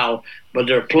older now, but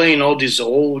they're playing all these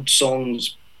old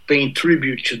songs, paying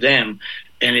tribute to them.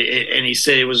 And he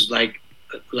said it was like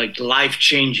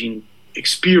life-changing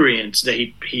experience that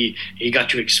he got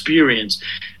to experience.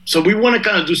 So we want to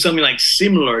kind of do something like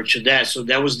similar to that. So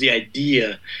that was the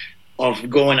idea of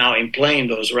going out and playing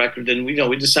those records. And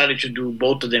we decided to do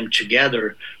both of them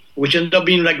together, which ended up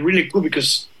being like really cool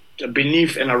because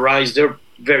Beneath and Arise, they're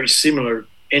very similar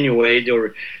anyway. They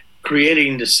were created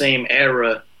in the same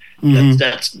era. Mm-hmm.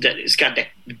 That it's got that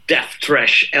death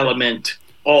thrash element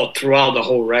all throughout the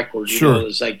whole record. Sure. You know,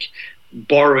 it's like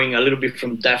borrowing a little bit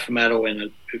from death metal and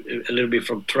a little bit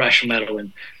from thrash metal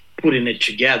and putting it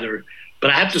together. But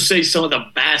I have to say, some of the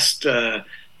best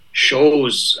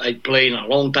shows I played in a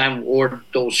long time were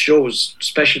those shows,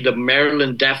 especially the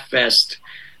Maryland Death Fest.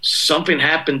 Something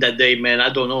happened that day, man.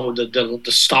 I don't know.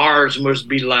 The stars must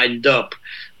be lined up.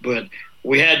 But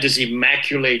we had this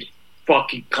immaculate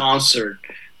fucking concert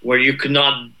where you could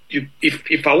not...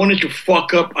 If I wanted to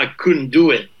fuck up, I couldn't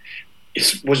do it.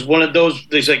 It was one of those...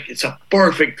 It's a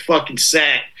perfect fucking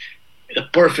set, a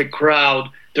perfect crowd.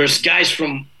 There's guys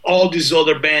from all these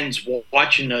other bands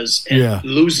watching us and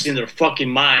losing their fucking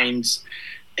minds.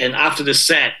 And after the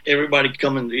set, everybody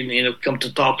come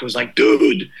to talk to us like,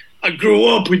 dude, I grew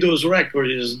up with those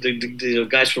records. The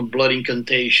guys from Blood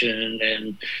Incantation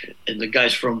and the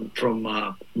guys from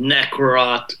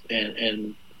Necrot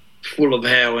and Full of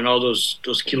Hell and all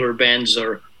those killer bands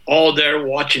are all there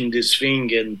watching this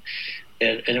thing, and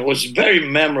it was a very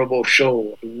memorable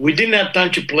show. We didn't have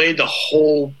time to play the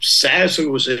whole set, so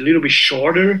it was a little bit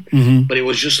shorter, but it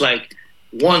was just like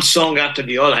one song after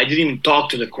the other. I didn't even talk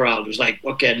to the crowd. It was like,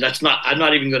 okay, I'm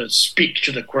not even going to speak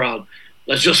to the crowd.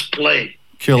 Let's just play.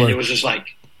 Killer. And it was just like,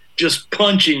 just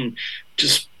punching,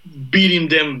 just beating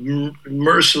them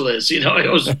merciless. You know, it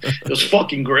was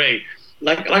fucking great.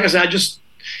 Like I said,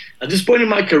 at this point in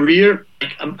my career,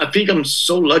 I think I'm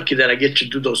so lucky that I get to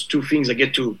do those two things. I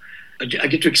get to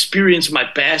experience my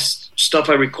past stuff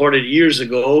I recorded years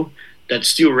ago that's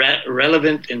still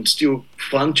relevant and still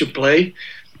fun to play.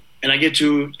 And I get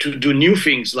to do new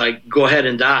things like Go Ahead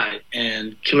and Die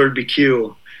and Killer Be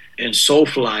Kill and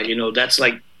Soulfly. You know, that's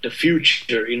like the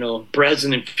future, you know,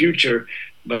 present and future.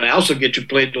 But I also get to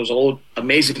play those old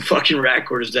amazing fucking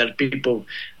records that people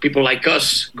like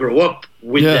us grow up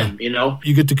with them, you know.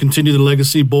 You get to continue the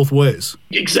legacy both ways.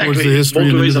 Exactly. Both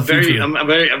ways. I'm a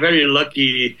very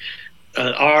lucky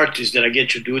artist that I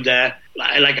get to do that.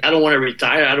 I don't want to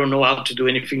retire. I don't know how to do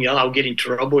anything else. I'll get in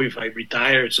trouble if I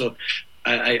retire. So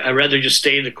I'd rather just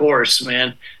stay the course,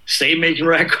 man. Stay making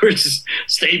records,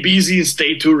 stay busy, and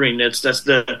stay touring. That's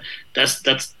the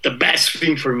best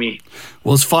thing for me.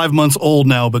 Well, it's 5 months old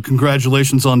now, but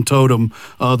congratulations on Totem,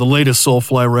 the latest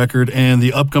Soulfly record, and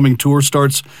the upcoming tour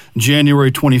starts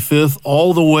January 25th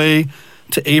all the way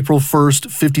to April 1st,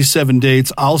 57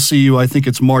 dates. I'll see you, I think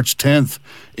it's March 10th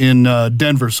in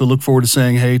Denver, so look forward to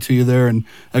saying hey to you there. And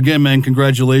again, man,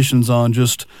 congratulations on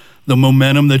just the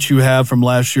momentum that you have from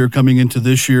last year coming into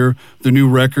this year, the new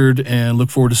record, and look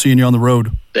forward to seeing you on the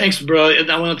road. Thanks, bro.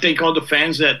 And I want to thank all the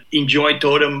fans that enjoyed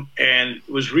Totem, and it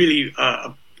was really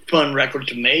a fun record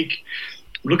to make.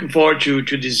 Looking forward to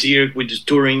this year with this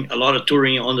touring, a lot of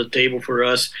touring on the table for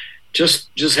us. Just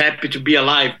happy to be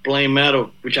alive, playing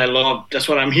metal, which I love. That's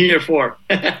what I'm here for.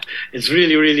 It's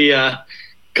really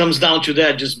comes down to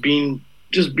that. Just being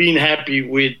happy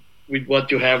with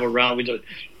what you have around, with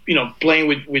playing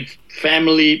with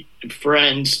family and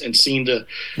friends, and seeing the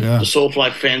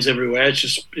Soulfly fans everywhere. It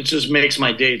just makes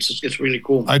my day. It's really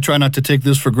cool. I try not to take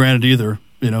this for granted either.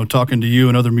 Talking to you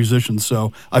and other musicians,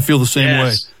 so I feel the same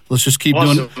way. Let's just keep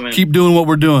doing what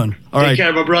we're doing. All right. Take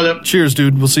care, my brother. Cheers,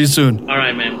 dude. We'll see you soon. All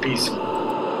right, man. Peace.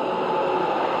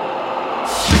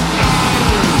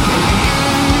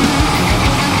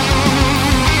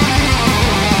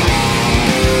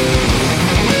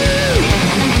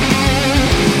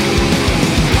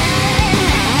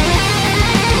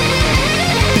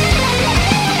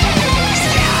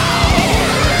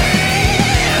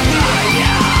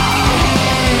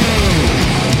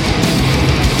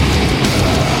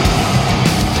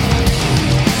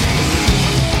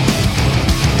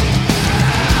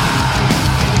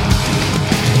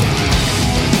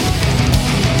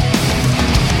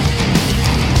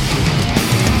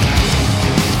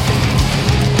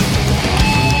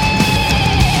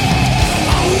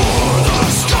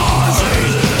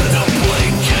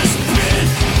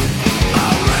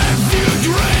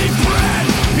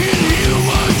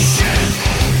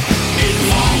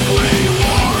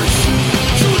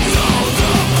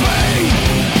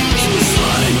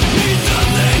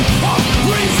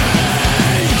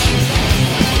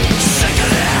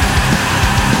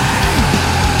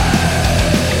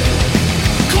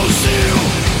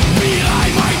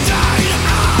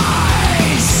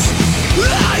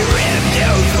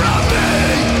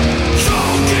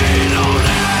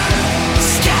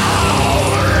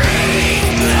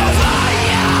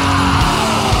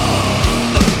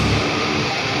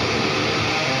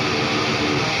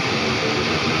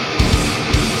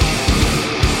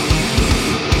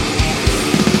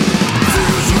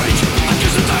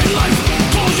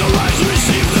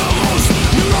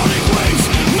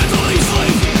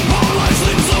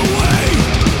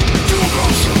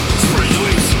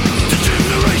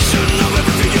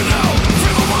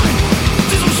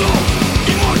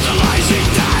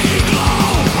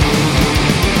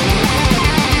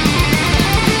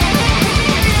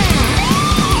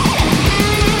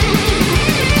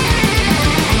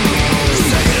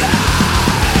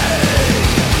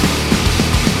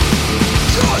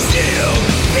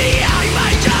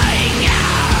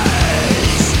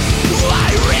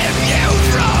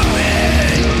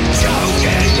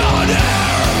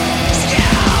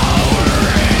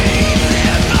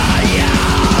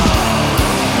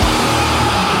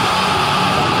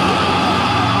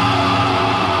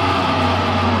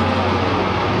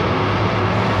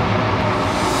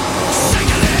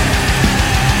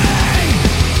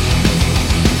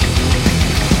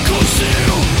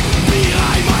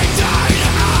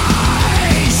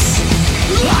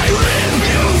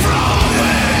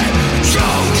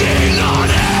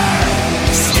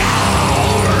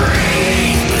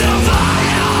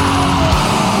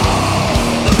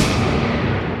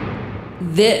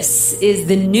 This is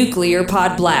the Nuclear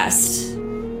Pod Blast.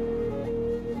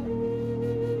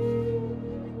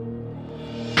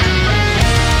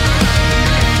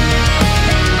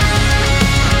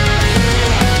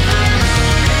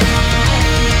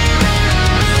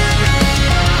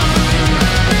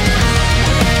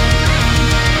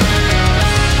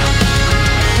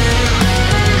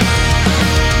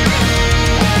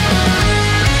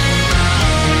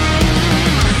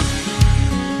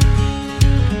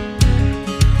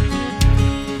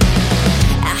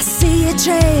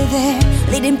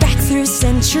 Leading back through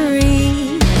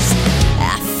centuries,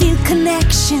 I feel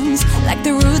connections like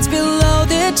the roots below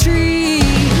the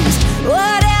trees.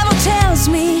 Whatever tells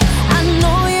me I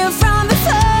know you from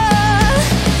before.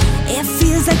 It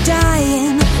feels like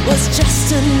dying was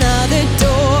just another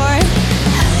door.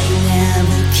 I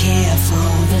never care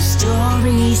for the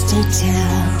stories to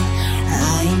tell.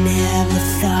 I never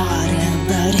thought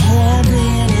about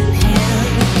heaven and hell.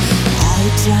 I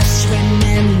just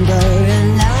remember a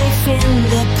life in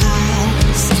the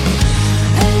past,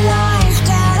 a life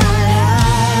that I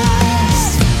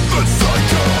lost. It's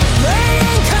like a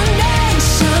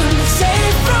reincarnation,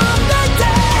 saved from the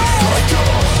dead. It's like a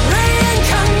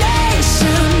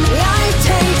reincarnation, life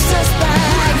takes us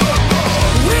back.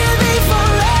 We'll be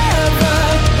forever,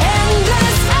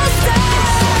 endless as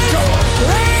death.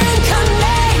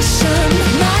 Reincarnation,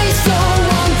 my soul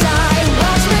won't die.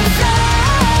 Watch me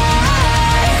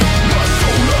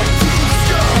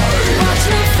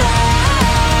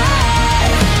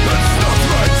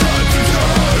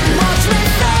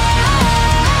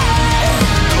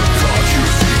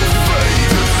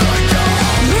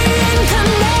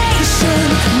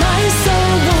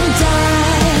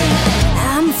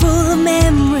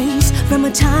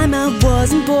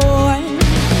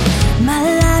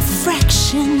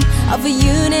fraction of a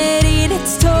unity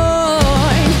that's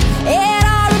torn. It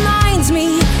all reminds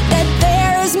me that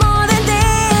there is more than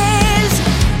this.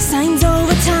 Signs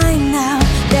over time now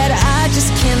that I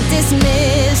just can't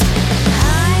dismiss.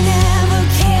 I never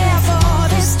care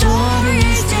for the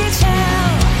stories to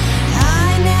tell.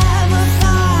 I never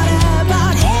thought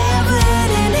about heaven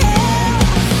and hell.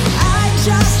 I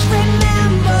just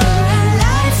remember a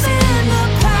life in the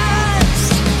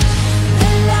past,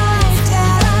 a life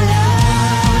that I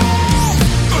love.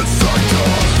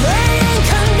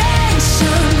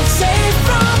 Reincarnation, saved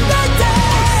from the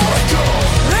dead.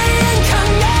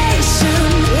 Reincarnation,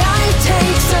 life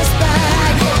takes us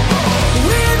back.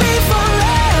 We'll be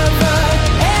forever,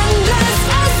 endless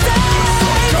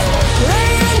estate.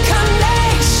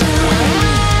 Reincarnation,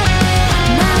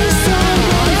 my soul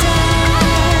will die.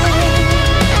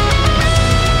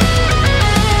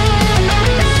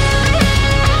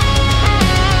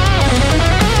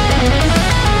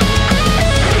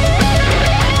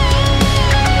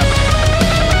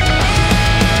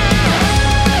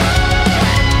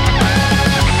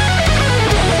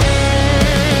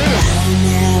 I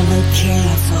never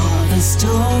care for the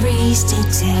stories to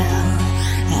tell.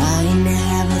 I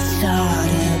never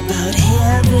thought about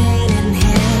heaven and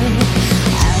hell.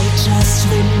 I just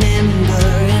remember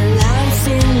a life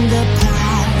in the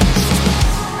past,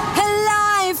 a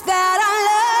life that I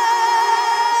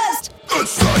lost.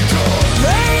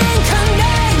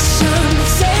 Reincarnation,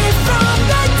 saved from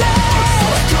the dead.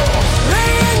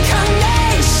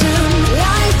 Reincarnation,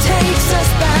 life takes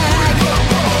us back.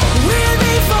 We'll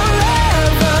be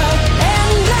forever,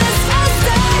 endless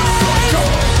estate.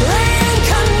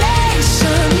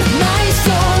 Reincarnation, my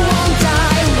soul won't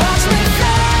die. Watch me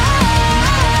fly.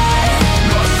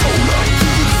 Watch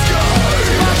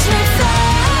me fly.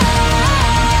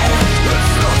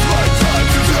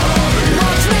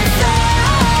 Watch me fly.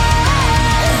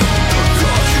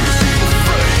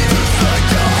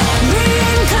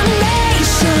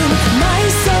 Reincarnation, my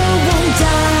soul won't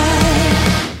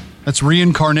die. That's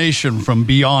Reincarnation from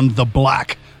Beyond the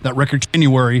Black. That record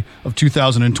January of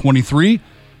 2023.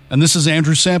 And this is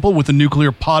Andrew Sample with the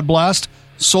Nuclear Pod Blast.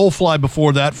 Soulfly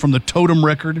before that from the Totem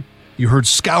record. You heard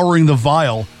Scouring the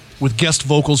Vial with guest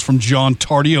vocals from John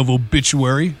Tardy of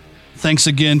Obituary. Thanks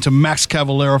again to Max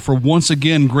Cavalera for once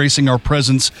again gracing our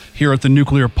presence here at the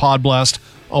Nuclear Pod Blast.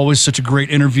 Always such a great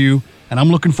interview. And I'm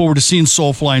looking forward to seeing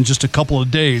Soulfly in just a couple of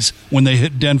days when they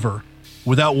hit Denver.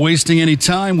 Without wasting any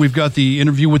time, we've got the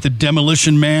interview with the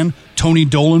Demolition Man, Tony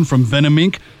Dolan from Venom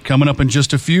Inc., coming up in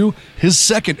just a few. His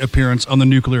second appearance on the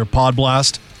Nuclear Pod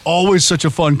Blast. Always such a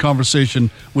fun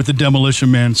conversation with the Demolition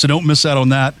Man, so don't miss out on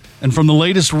that. And from the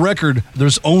latest record,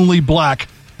 There's Only Black,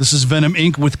 this is Venom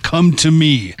Inc. with Come to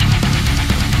Me.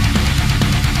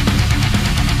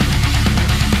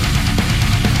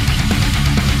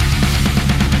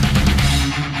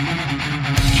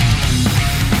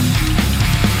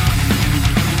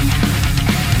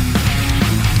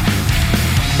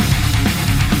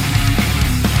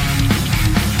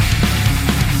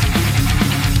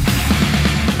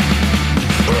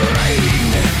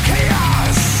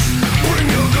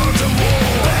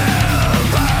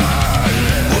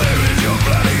 Where is your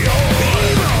bloody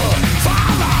oil?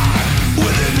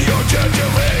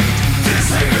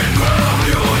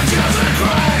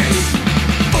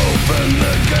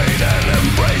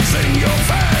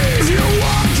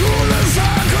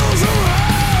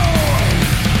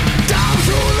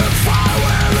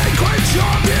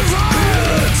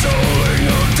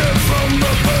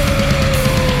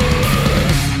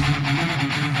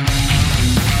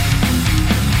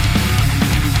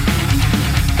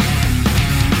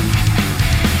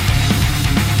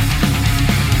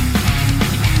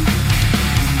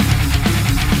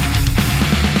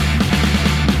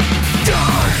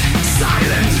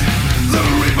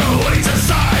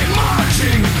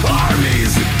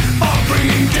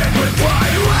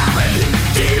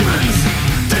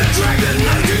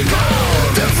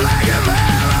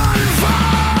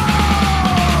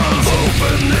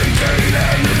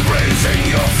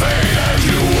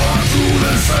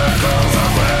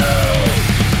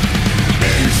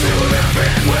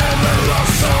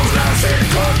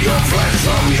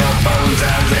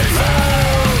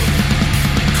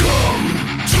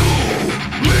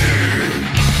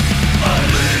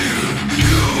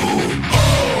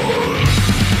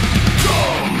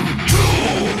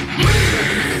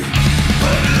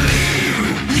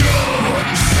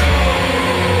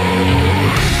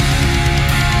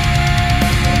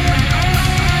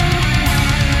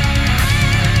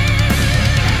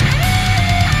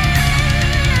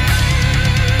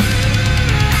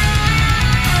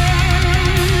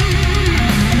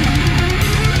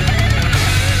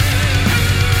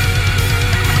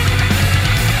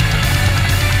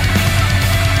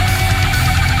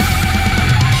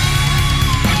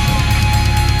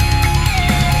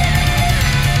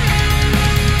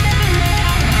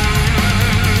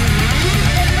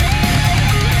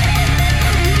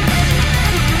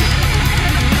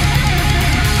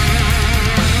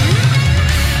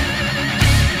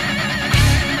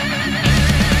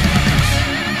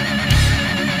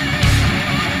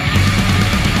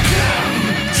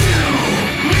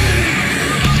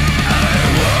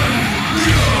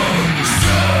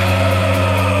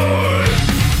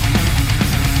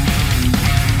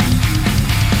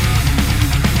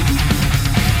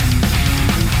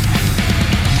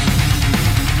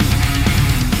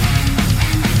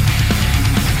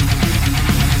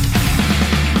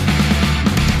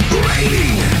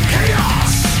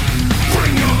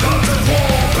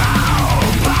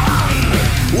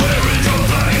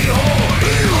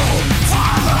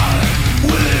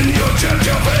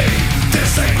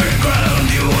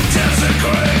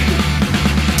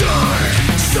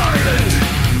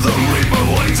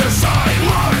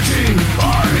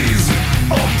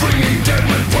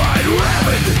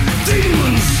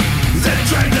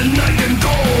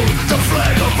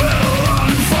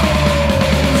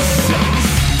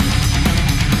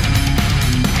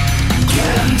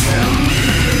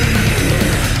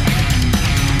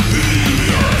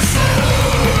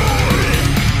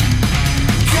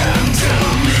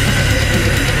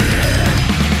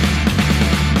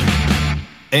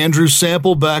 Andrew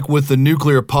Sample back with the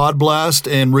Nuclear Pod Blast,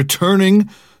 and returning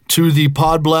to the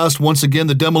Pod Blast once again,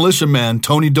 the Demolition Man,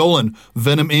 Tony Dolan,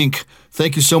 Venom Inc.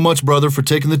 Thank you so much, brother, for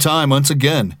taking the time once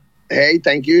again. Hey,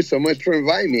 thank you so much for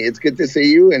inviting me. It's good to see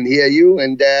you and hear you,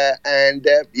 and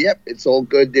yep, it's all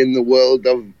good in the world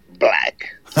of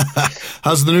black.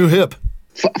 How's the new hip?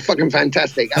 Fucking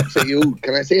fantastic. Absolutely.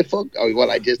 Can I say fuck? Oh, well,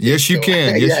 I just... Yes, you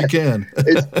can. Yes, you can.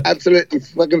 It's absolutely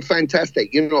fucking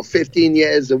fantastic. 15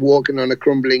 years of walking on a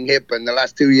crumbling hip, and the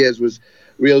last 2 years was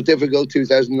real difficult.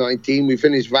 2019, we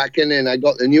finished vacking, and I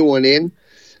got the new one in,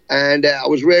 and I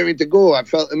was raring to go. I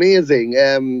felt amazing.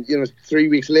 3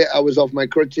 weeks later, I was off my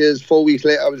crutches. 4 weeks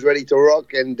later, I was ready to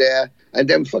rock, and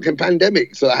then fucking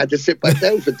pandemic. So I had to sit back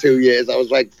down for 2 years. I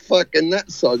was like, fucking that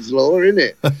sod's lower,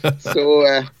 innit?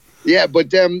 So... yeah,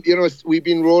 but, we've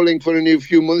been rolling for a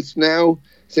few months now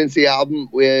since the album,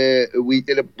 where we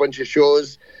did a bunch of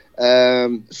shows,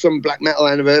 some black metal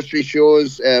anniversary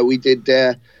shows. We did,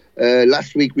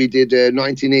 last week we did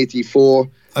 1984.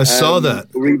 I saw that.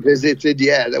 Revisited,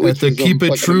 yeah. That was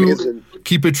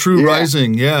Keep It True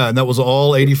Rising, yeah, and that was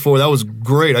all 84. That was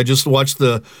great. I just watched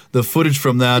the footage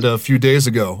from that a few days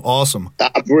ago. Awesome.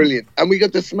 Brilliant. And we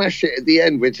got to smash it at the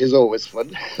end, which is always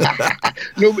fun.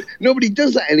 Nobody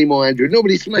does that anymore, Andrew.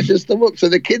 Nobody smashes stuff up. So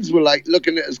the kids were like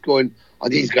looking at us going, are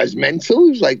these guys mental? It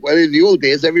was like, well, in the old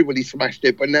days, everybody smashed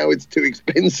it, but now it's too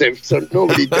expensive, so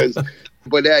nobody does.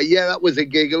 But that was a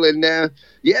giggle. And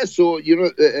so,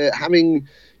 having...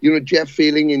 Jeff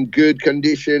feeling in good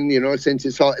condition, since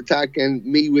his heart attack, and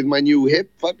me with my new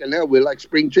hip, fucking hell, we're like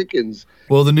spring chickens.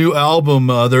 Well, the new album,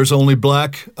 There's Only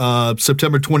Black,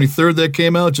 September 23rd, that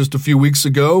came out just a few weeks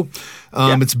ago.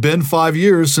 It's been 5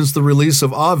 years since the release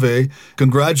of Ave.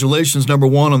 Congratulations, number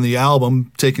one, on the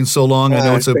album, taking so long. I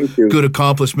know it's a good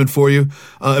accomplishment for you.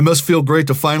 It must feel great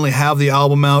to finally have the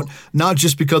album out, not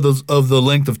just because of the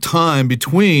length of time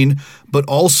between, but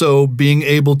also being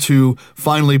able to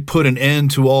finally put an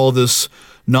end to all this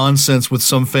nonsense with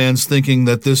some fans thinking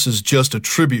that this is just a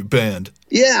tribute band.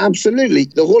 Yeah, absolutely.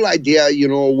 The whole idea,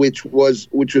 which was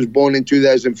born in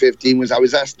 2015, was I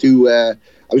was asked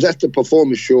to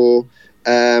perform a show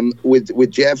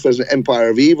with Jeff as Empire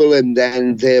of Evil, and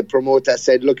then the promoter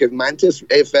said, look, if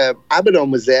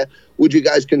Abaddon was there, would you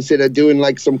guys consider doing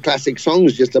like some classic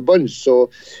songs, just a bunch? So,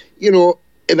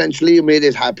 eventually we made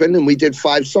it happen, and we did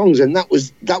 5 songs, and that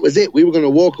was it. We were going to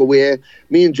walk away.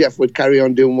 Me and Jeff would carry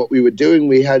on doing what we were doing.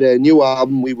 We had a new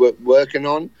album we were working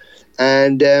on,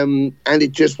 and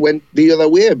it just went the other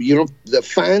way. The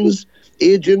fans,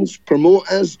 agents,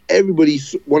 promoters, everybody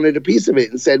wanted a piece of it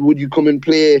and said, would you come and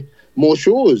play more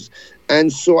shows?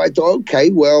 And so I thought, okay,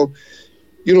 well,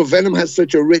 Venom has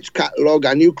such a rich catalogue.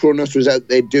 I knew Kronos was out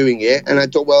there doing it, and I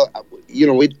thought, well,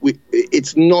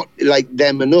 it's not like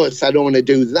them and us. I don't want to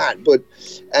do that, but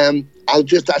I'll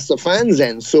just ask the fans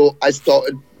then. So I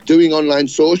started doing online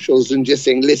socials and just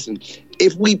saying, listen,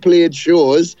 if we played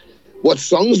shows, what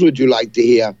songs would you like to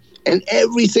hear? And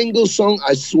every single song,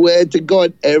 I swear to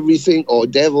God, every single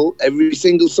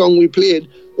song we played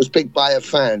was picked by a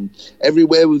fan.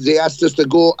 Everywhere they asked us to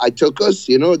go, I took us,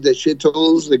 the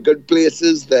shitholes, the good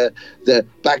places, the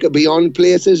back of beyond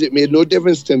places. It made no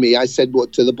difference to me. I said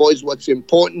to the boys, what's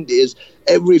important is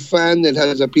every fan that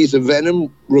has a piece of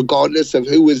Venom, regardless of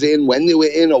who was in, when they were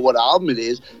in, or what album it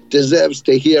is, deserves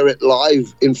to hear it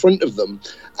live in front of them.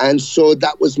 And so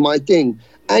that was my thing.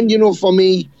 And, for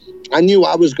me, I knew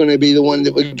I was going to be the one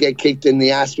that would get kicked in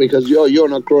the ass because you're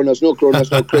not Kronos, no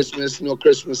Christmas, no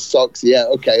Christmas socks. Yeah,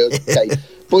 okay.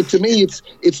 But to me,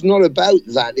 it's not about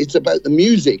that. It's about the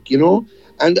music,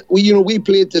 And we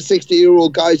played the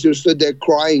 60-year-old guys who stood there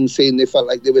crying, saying they felt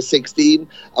like they were 16,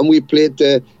 and we played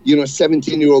the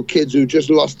 17-year-old kids who just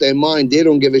lost their mind. They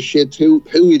don't give a shit who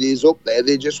it is up there.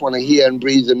 They just want to hear and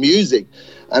breathe the music.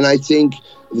 And I think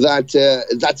that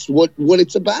that's what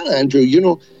it's about, Andrew.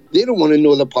 They don't want to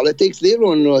know the politics. They don't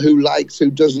want to know who likes, who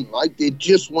doesn't like. They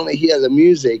just want to hear the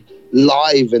music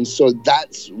live. And so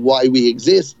that's why we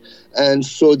exist. And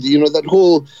so, that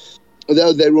whole,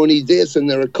 they're only this and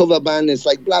they're a cover band, it's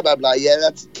like blah, blah, blah. Yeah,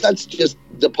 that's just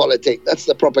the politics. That's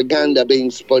the propaganda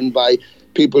being spun by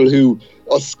people who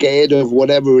are scared of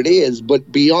whatever it is.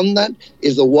 But beyond that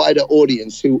is the wider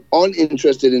audience who aren't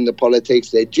interested in the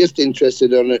politics. They're just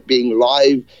interested in it being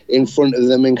live in front of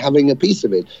them and having a piece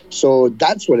of it. So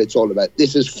that's what it's all about.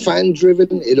 This is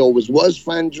fan-driven. It always was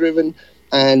fan-driven.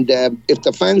 And if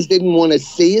the fans didn't want to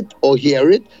see it or hear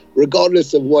it,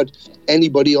 regardless of what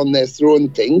anybody on there throwing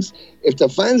things, if the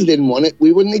fans didn't want it,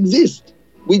 we wouldn't exist.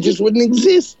 We just wouldn't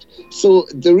exist. So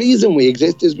the reason we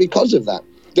exist is because of that.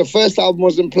 the first album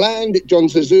wasn't planned. John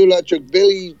Zazula, Chuck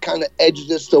Billy kind of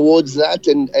edged us towards that,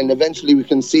 and eventually we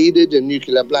conceded and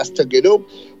Nuclear Blast took it up.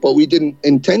 But we didn't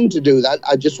intend to do that.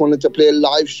 I just wanted to play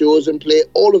live shows and play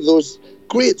all of those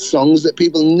great songs that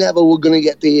people never were going to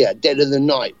get to hear. Dead of the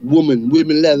Night, Woman,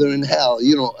 Women, Leather and Hell,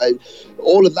 you know,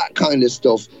 all of that kind of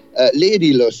stuff.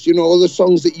 Lady Lust, you know, all the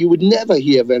songs that you would never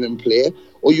hear Venom play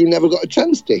or you never got a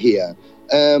chance to hear.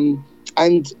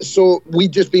 And so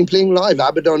we'd just been playing live.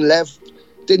 Abaddon left,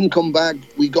 didn't come back.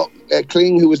 We got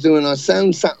Kling, who was doing our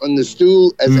sound, sat on the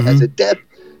stool as a dep.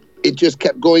 It just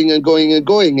kept going and going and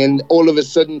going. And all of a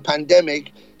sudden,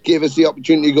 pandemic gave us the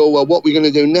opportunity to go, well, what are we going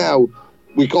to do now?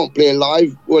 We can't play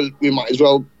live. Well, we might as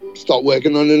well start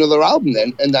working on another album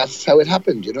then. And that's how it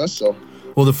happened, you know, so...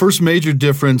 Well, the first major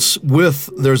difference with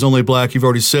There's Only Black, you've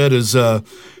already said, is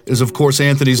of course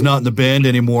Anthony's not in the band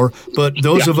anymore. But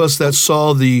those of us that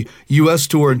saw the U.S.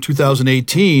 tour in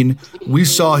 2018, we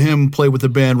saw him play with the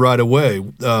band right away,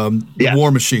 the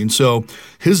War Machine. So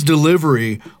his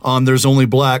delivery on There's Only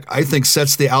Black, I think,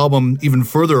 sets the album even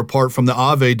further apart from the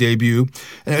Ave debut.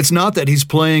 And it's not that he's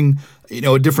playing, you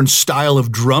know, a different style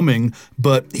of drumming,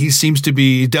 but he seems to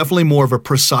be definitely more of a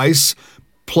precise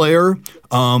player.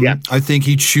 I think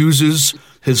he chooses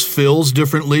his fills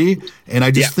differently, and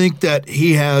I just think that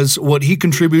he has what he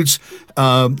contributes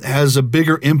has a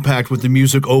bigger impact with the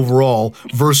music overall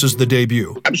versus the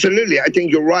debut. Absolutely, I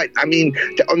think you're right. I mean,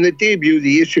 on the debut,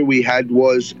 the issue we had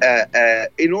was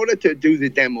in order to do the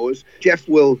demos, Jeff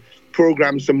will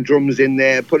program some drums in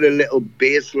there, put a little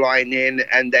bass line in,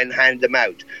 and then hand them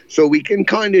out, so we can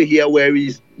kind of hear where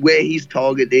he's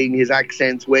targeting, his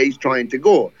accents, where he's trying to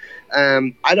go.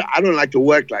 I don't like to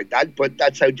work like that, but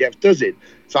that's how Jeff does it.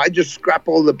 So I just scrap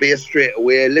all the bass straight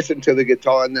away, listen to the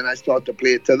guitar, and then I start to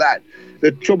play it to that.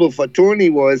 The trouble for Tony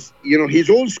was, you know, he's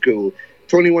old school.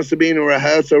 Tony wants to be in a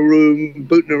rehearsal room,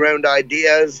 booting around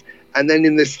ideas, and then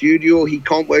in the studio, he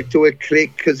can't work to a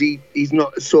click because he's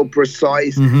not so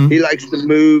precise. He likes to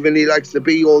move and he likes to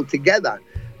be all together.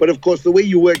 But of course, the way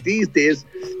you work these days,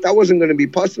 that wasn't going to be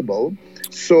possible.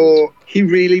 So he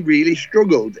really, really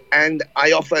struggled. And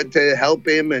I offered to help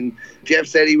him. And Jeff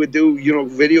said he would do, you know,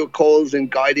 video calls and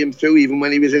guide him through even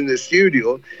when he was in the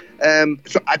studio.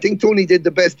 So I think Tony did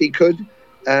the best he could.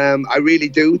 I really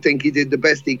do think he did the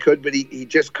best he could, but he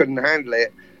just couldn't handle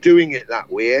it, doing it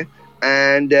that way.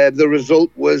 And the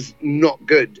result was not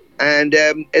good. And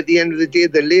at the end of the day,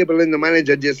 the label and the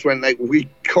manager just went like, we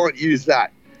can't use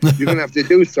that. You're going to have to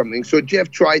do something. So Jeff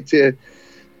tried to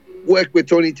work with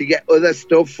Tony to get other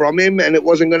stuff from him, and it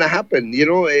wasn't going to happen. You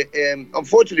know,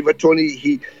 unfortunately for Tony,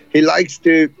 he likes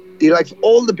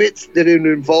all the bits that it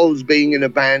involves being in a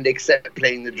band except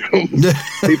playing the drums.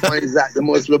 He finds that the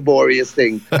most laborious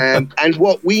thing. And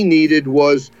what we needed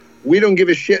was, we don't give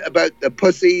a shit about the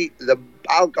pussy, the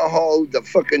alcohol, the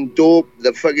fucking dope,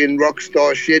 the fucking rock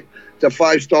star shit, the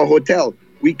 5-star hotel.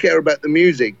 We care about the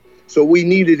music. So we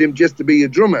needed him just to be a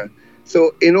drummer.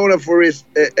 So in order for us,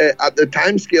 at the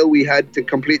time scale we had to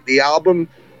complete the album,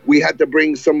 we had to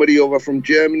bring somebody over from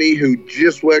Germany who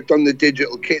just worked on the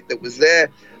digital kit that was there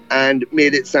and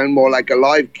made it sound more like a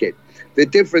live kit. The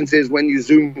difference is when you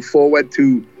zoom forward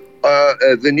to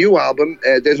the new album,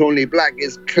 There's Only Black,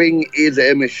 is Kling is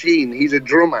a machine. He's a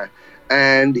drummer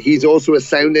and he's also a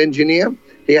sound engineer.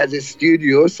 He has his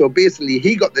studio. So basically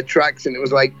he got the tracks and it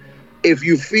was like, if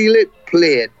you feel it,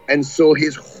 play it. And so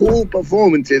his whole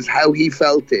performance is how he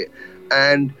felt it.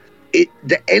 And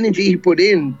the energy he put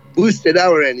in boosted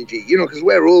our energy, you know, because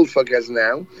we're old fuckers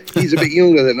now. He's a bit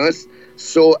younger than us.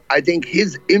 So I think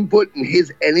his input and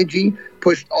his energy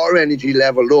pushed our energy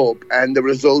level up. And the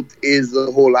result is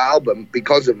the whole album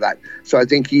because of that. So I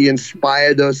think he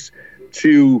inspired us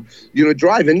to, you know,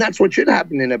 drive. And that's what should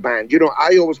happen in a band. You know,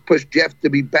 I always push Jeff to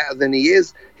be better than he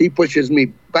is. He pushes me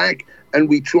back. And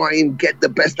we try and get the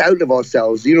best out of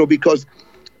ourselves, you know, because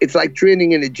it's like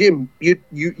training in a gym. You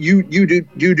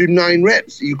do 9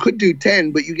 reps. You could do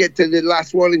 10, but you get to the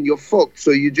last one and you're fucked.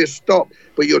 So you just stop.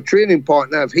 But your training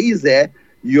partner, if he's there,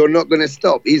 you're not going to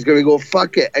stop. He's going to go,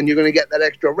 fuck it, and you're going to get that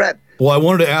extra rep. Well, I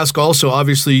wanted to ask also,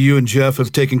 obviously you and Jeff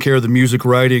have taken care of the music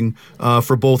writing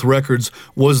for both records.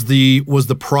 Was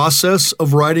the process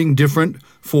of writing different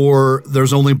for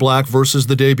There's Only Black versus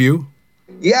the debut?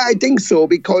 Yeah, I think so,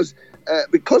 because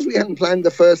we hadn't planned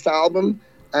the first album,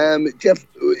 Jeff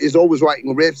is always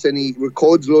writing riffs and he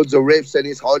records loads of riffs and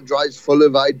his hard drive's full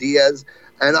of ideas.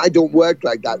 And I don't work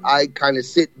like that. I kind of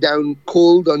sit down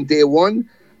cold on day one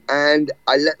and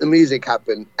I let the music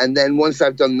happen. And then once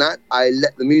I've done that, I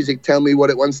let the music tell me what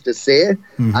it wants to say.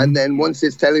 And then once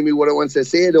it's telling me what it wants to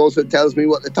say, it also tells me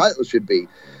what the title should be.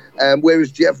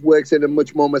 Whereas Jeff works in a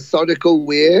much more methodical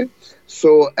way.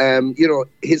 So,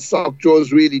 his sock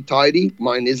drawer's really tidy.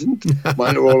 Mine isn't.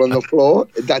 Mine are all on the floor.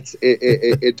 That's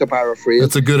to paraphrase.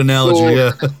 That's a good analogy,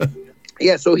 so,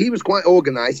 yeah, so he was quite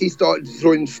organized. He started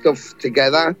throwing stuff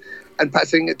together and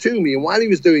passing it to me. And while he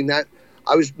was doing that,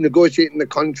 I was negotiating the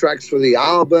contracts for the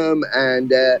album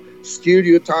and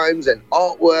studio times and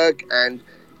artwork and,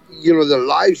 the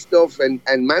live stuff and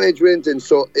management. And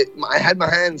so I had my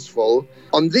hands full.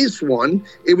 On this one,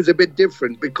 it was a bit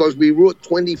different because we wrote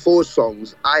 24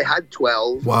 songs. I had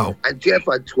 12. Wow. And Jeff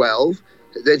had 12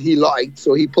 that he liked.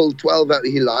 So he pulled 12 out that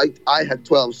he liked. I had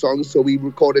 12 songs. So we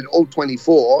recorded all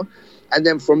 24. And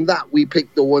then from that, we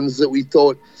picked the ones that we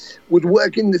thought would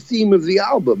work in the theme of the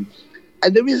album.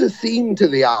 And there is a theme to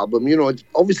the album. It's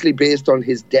obviously based on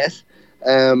his death.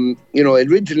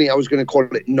 Originally I was going to call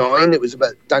it 9. It was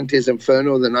about Dante's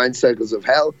Inferno, the 9 Circles of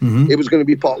Hell. Mm-hmm. It was going to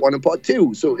be part 1 and part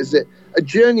 2. So it's a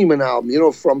journeyman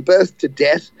album, from birth to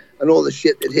death and all the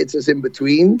shit that hits us in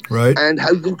between. Right. And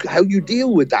how you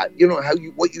deal with that,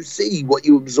 what you see, what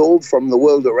you absorb from the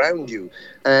world around you.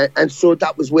 And so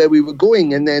that was where we were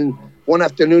going. And then one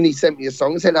afternoon he sent me a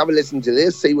song and said, have a listen to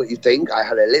this, see what you think. I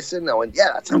had a listen. I went, yeah,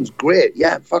 that sounds great.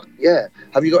 Yeah, fuck yeah.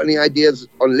 Have you got any ideas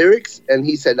on lyrics? And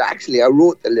he said, actually, I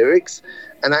wrote the lyrics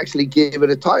and actually gave it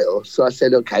a title. So I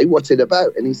said, okay, what's it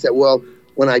about? And he said, well,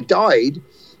 when I died,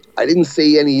 I didn't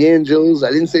see any angels. I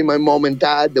didn't see my mom and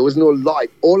dad. There was no light.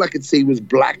 All I could see was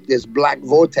black, this black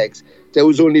vortex. There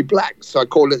was only black. So I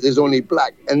called it There's Only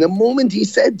Black. And the moment he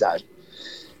said that,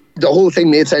 the whole thing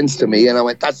made sense to me. And I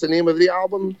went, that's the name of the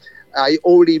album. I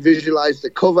already visualized the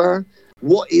cover.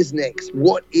 What is next?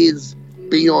 What is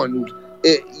beyond?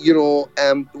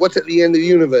 What's at the end of the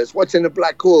universe? What's in a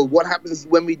black hole? What happens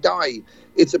when we die?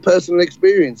 It's a personal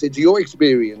experience. It's your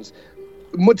experience.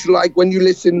 Much like when you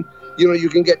listen, you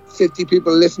can get 50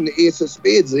 people listen to Ace of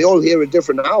Spades. They all hear a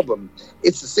different album.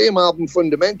 It's the same album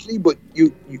fundamentally, but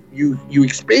you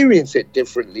experience it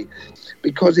differently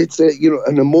because it's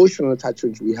an emotional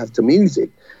attachment we have to music.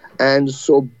 And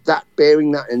so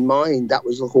bearing that in mind, that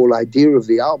was the whole idea of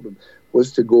the album,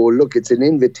 was to go, look, it's an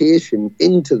invitation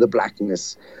into the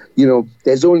blackness.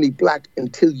 There's only black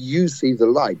until you see the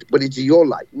light, but it's your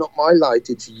light, not my light,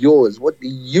 it's yours. What do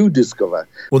you discover?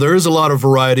 Well, there is a lot of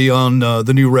variety on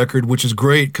the new record, which is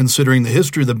great considering the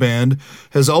history of the band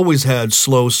has always had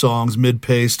slow songs,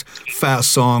 mid-paced,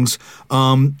 fast songs.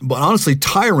 But honestly,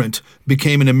 Tyrant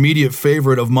became an immediate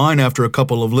favorite of mine after a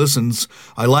couple of listens.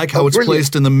 I like how it's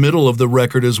placed in the middle of the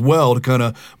record as well to kind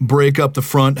of break up the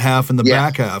front half and the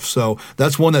back half. So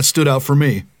that's one that stood out for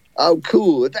me. Oh,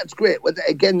 cool! That's great. Well,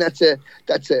 again, that's a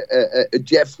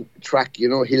Jeff track. He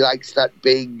likes that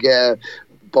big,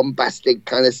 bombastic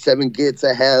kind of 7 Gates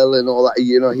of Hell and all that.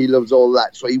 He loves all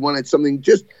that. So he wanted something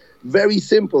just very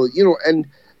simple. And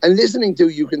listening to,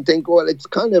 you can think, well, it's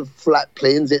kind of flat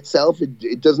planes itself.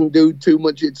 It doesn't do too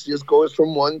much. It just goes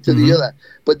from one to the other.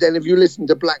 But then if you listen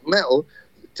to black metal,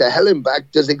 to Hell and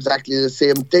Back does exactly the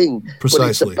same thing.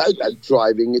 Precisely. But it's about that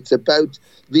driving. It's about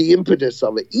the impetus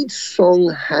of it. Each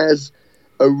song has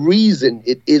a reason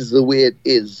it is the way it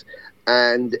is.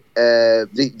 And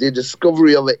the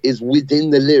discovery of it is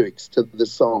within the lyrics to the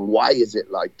song. Why is it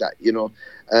like that,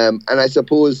 And I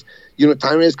suppose,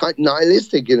 Tyrant is quite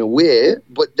nihilistic in a way,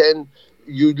 but then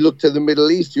you look to the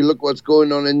Middle East, you look what's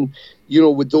going on in,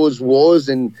 with those wars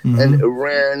and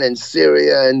Iran and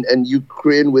Syria and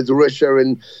Ukraine with Russia,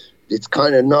 and it's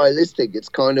kind of nihilistic. It's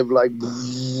kind of like,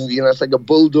 it's like a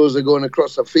bulldozer going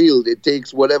across a field. It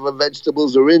takes whatever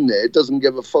vegetables are in there. It doesn't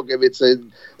give a fuck if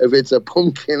it's a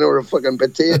pumpkin or a fucking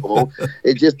potato.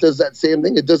 It just does that same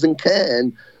thing. It doesn't care,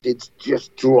 and it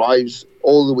just drives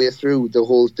all the way through the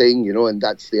whole thing, and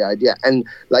that's the idea. And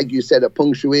like you said, a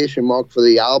punctuation mark for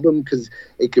the album, because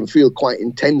it can feel quite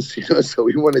intense, so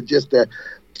we want to just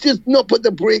not put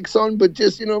the brakes on, but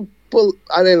just, pull,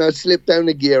 slip down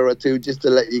a gear or two just to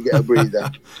let you get a breather.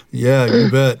 Yeah,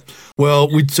 you bet. Well,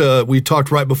 we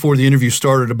talked right before the interview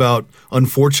started about,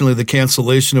 unfortunately, the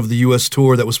cancellation of the U.S.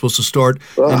 tour that was supposed to start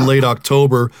in late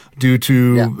October due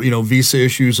to visa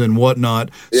issues and whatnot.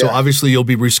 So obviously you'll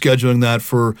be rescheduling that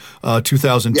for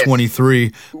 2023.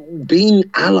 Yes. Being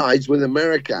allies with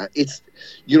America, it's,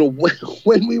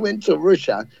 when we went to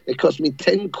Russia, it cost me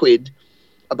 10 quid,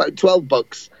 about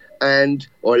 $12,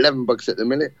 or $11 at the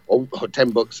minute, or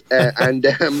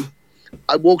 $10,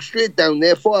 I walked straight down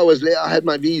there. 4 hours later, I had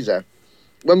my visa.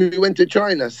 When we went to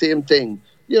China, same thing.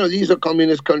 These are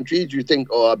communist countries. You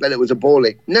think, I bet it was a ball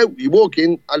ache. No, you walk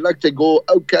in, I'd like to go,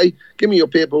 okay, give me your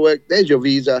paperwork, there's your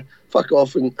visa, fuck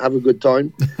off and have a good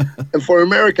time. And for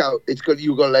America,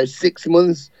 you've got like 6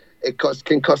 months. It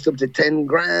can cost up to 10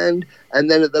 grand. And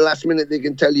then at the last minute, they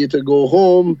can tell you to go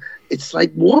home. It's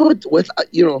like, what?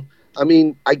 I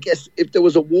mean, I guess if there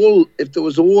was a wall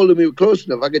and we were close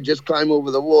enough, I could just climb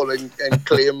over the wall and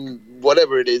claim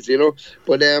whatever it is,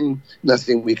 But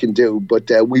nothing we can do. But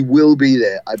we will be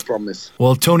there, I promise.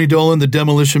 Well, Tony Dolan, the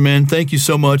Demolition Man, thank you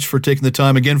so much for taking the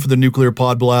time again for the Nuclear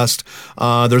Pod Blast.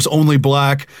 There's Only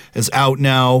Black is out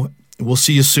now. We'll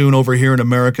see you soon over here in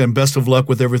America, and best of luck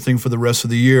with everything for the rest of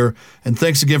the year. And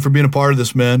thanks again for being a part of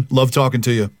this, man. Love talking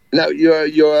to you. Now,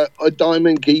 you're a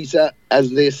diamond geezer, as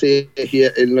they say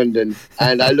here in London.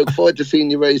 And I look forward to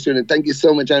seeing you very soon. And thank you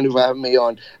so much, Andrew, for having me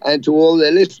on. And to all the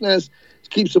listeners,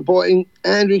 keep supporting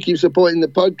Andrew, keep supporting the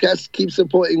podcast, keep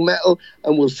supporting metal,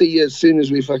 and we'll see you as soon as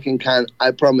we fucking can.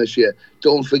 I promise you.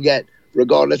 Don't forget,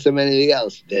 regardless of anything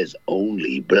else, there's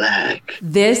only black.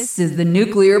 This is the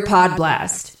Nuclear Pod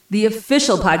Blast, the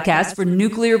official podcast for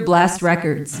Nuclear Blast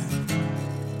Records.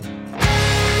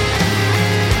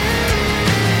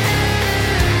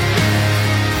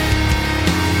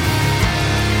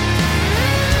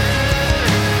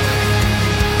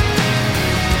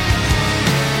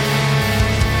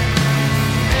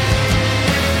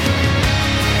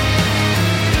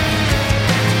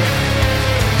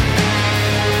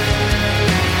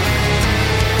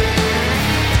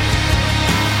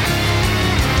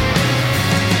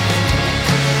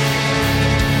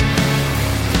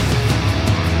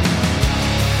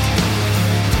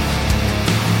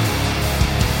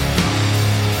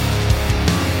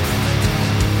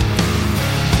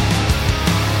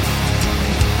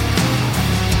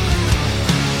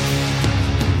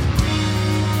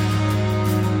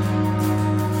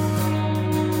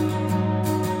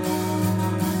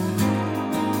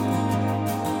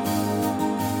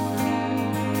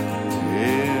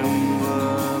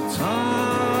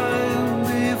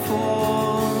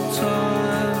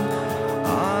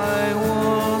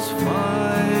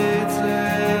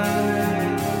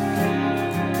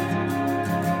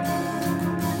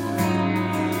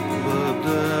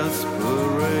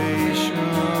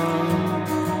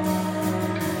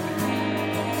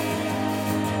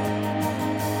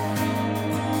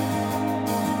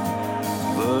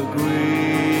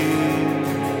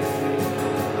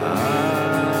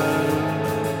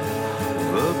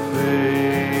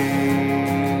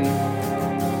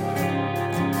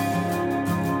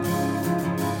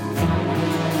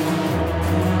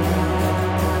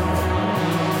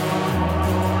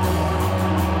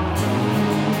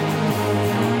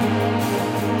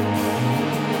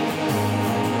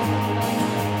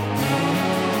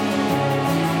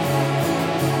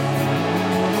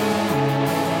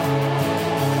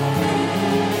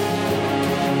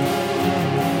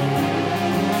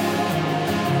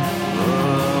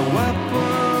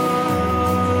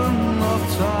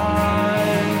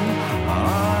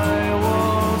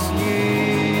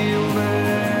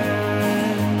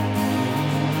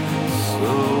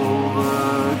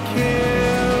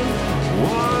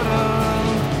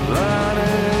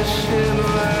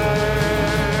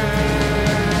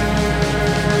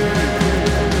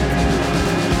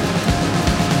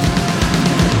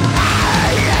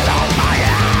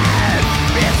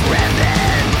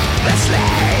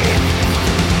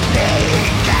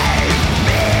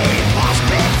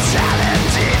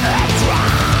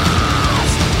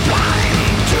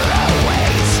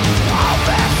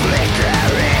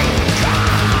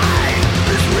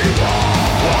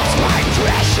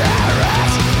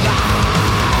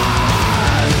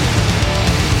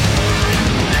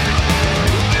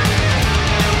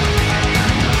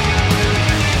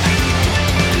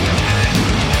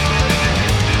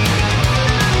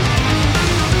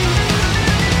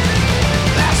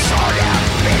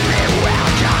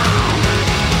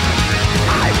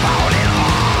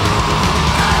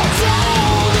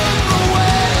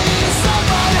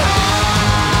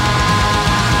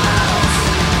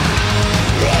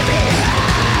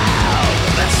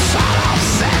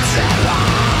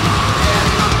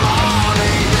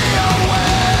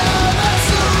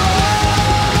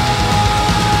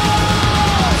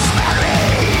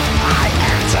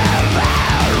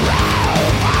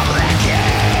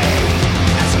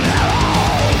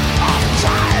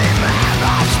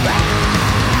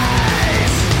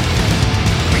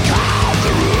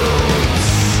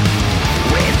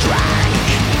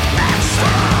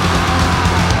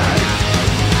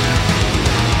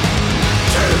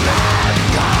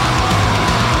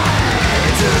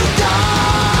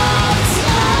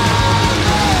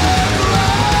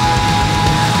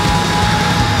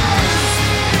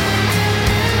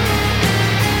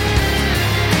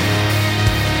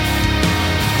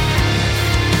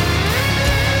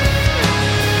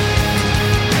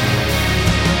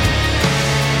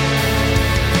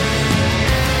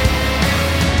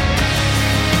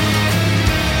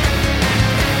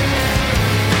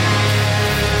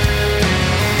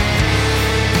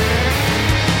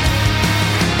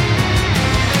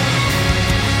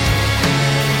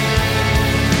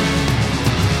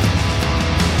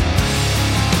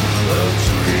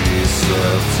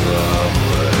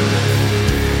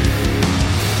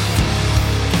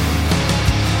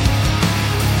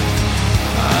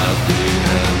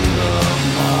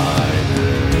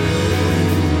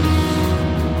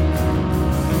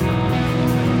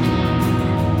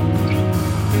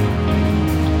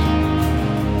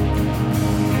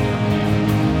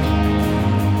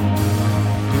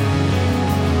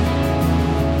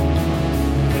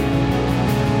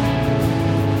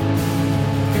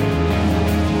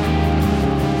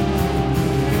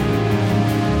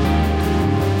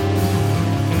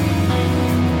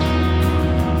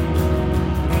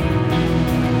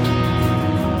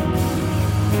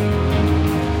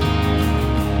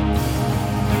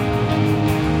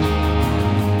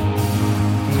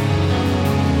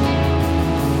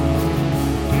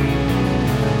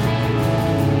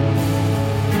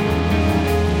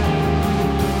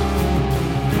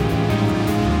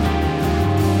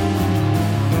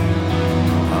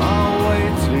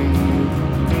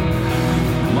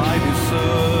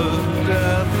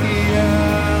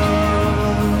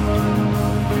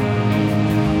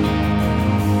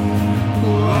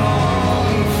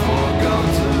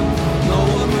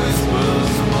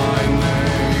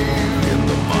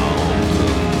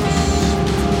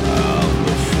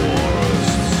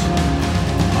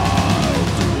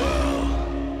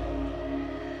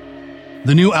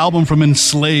 The new album from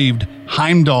Enslaved,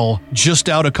 Heimdall, just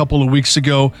out a couple of weeks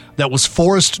ago. That was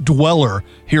Forrest Dweller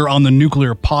here on the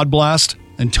Nuclear Pod Blast.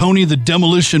 And Tony the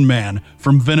Demolition Man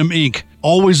from Venom Inc.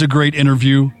 Always a great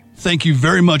interview. Thank you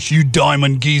very much, you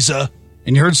Diamond Giza.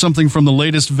 And you heard something from the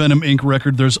latest Venom Inc.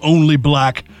 record, There's Only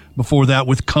Black, before that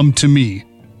with Come to Me.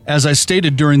 As I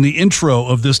stated during the intro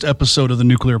of this episode of the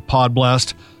Nuclear Pod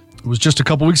Blast, it was just a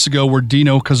couple weeks ago where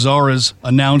Dino Cazares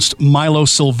announced Milo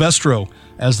Silvestro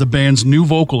as the band's new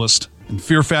vocalist. And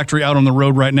Fear Factory out on the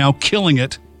road right now, killing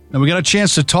it. Now, we got a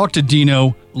chance to talk to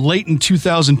Dino late in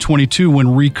 2022 when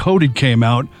Recoded came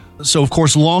out. So, of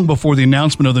course, long before the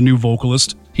announcement of the new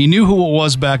vocalist. He knew who it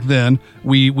was back then.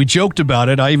 We joked about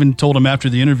it. I even told him after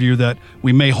the interview that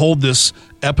we may hold this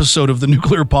episode of the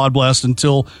Nuclear Pod Blast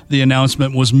until the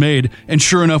announcement was made. And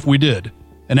sure enough, we did.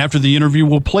 And after the interview,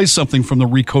 we'll play something from the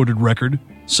Recoded record.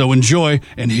 So enjoy,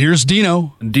 and here's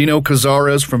Dino. Dino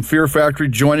Cazares from Fear Factory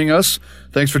joining us.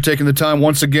 Thanks for taking the time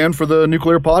once again for the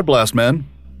Nuclear Pod Blast, man.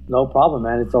 No problem,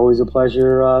 man. It's always a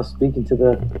pleasure speaking to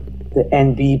the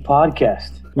NB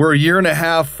podcast. We're a year and a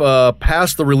half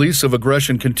past the release of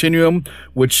Aggression Continuum,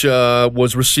 which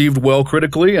was received well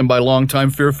critically and by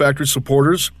longtime Fear Factory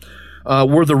supporters.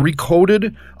 Were the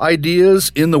Recoded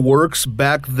ideas in the works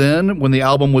back then when the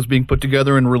album was being put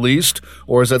together and released,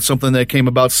 or is that something that came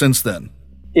about since then?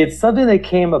 It's something that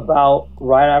came about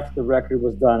right after the record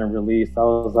was done and released. I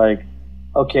was like,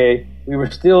 okay, we were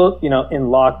still, in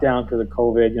lockdown because of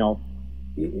COVID.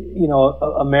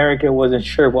 America wasn't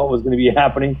sure what was going to be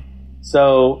happening.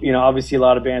 So, obviously a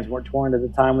lot of bands weren't touring at the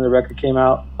time when the record came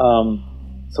out.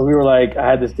 So we were like, I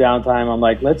had this downtime. I'm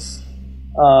like, let's do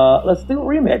a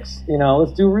remix.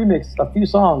 Let's do a remix, a few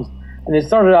songs. And it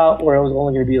started out where it was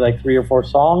only going to be like 3 or 4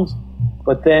 songs.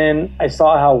 But then I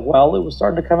saw how well it was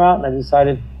starting to come out, and I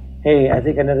decided, hey, I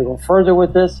think I need to go further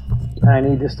with this, and I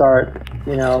need to start,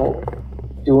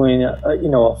 doing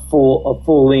a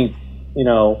full length,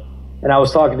 And I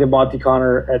was talking to Monty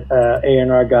Connor at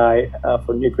A&R guy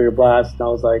for Nuclear Blast, and I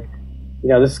was like,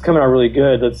 this is coming out really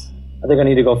good. I think I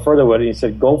need to go further with it. And he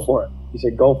said, go for it.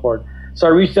 So I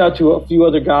reached out to a few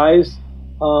other guys.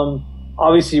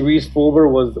 Obviously, Reese Fulber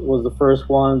was the first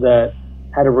one that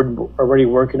had already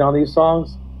working on these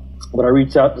songs, but I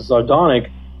reached out to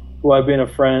Sardonic, who I've been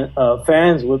fans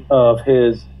of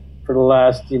his for the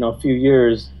last few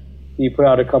years. He put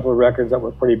out a couple of records that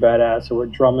were pretty badass. So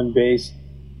with drum and bass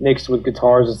mixed with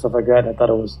guitars and stuff like that. And I thought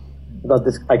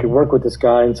I could work with this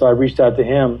guy, and so I reached out to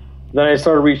him. Then I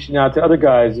started reaching out to other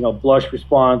guys. Blush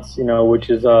Response, which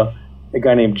is a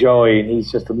guy named Joey, and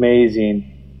he's just amazing.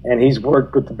 And he's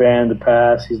worked with the band in the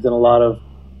past. He's done a lot of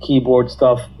keyboard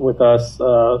stuff with us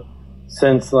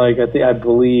since, I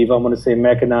believe I'm going to say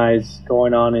Mechanized,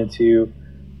 going on into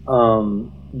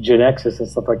Genexus and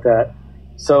stuff like that.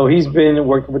 So he's been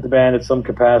working with the band at some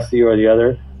capacity or the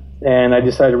other. And I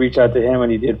decided to reach out to him,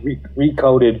 and he did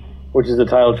Recoded, which is the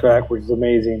title track, which is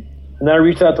amazing. And then I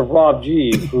reached out to Rob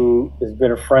G, who has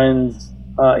been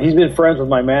he's been friends with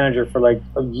my manager for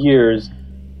years.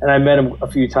 And I met him a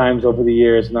few times over the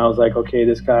years, and I was like, okay,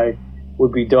 this guy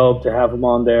would be dope to have him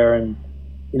on there and,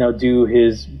 do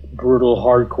his brutal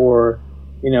hardcore,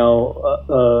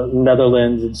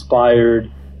 Netherlands-inspired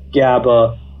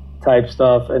GABA type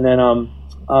stuff. And then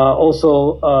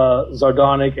also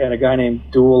Zardonic and a guy named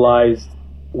Dualized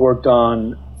worked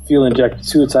on Fuel Injected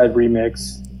Suicide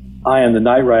remix, I Am the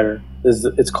Nightrider,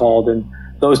 it's called. And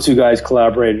those two guys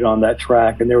collaborated on that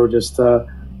track, and they were just, and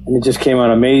it just came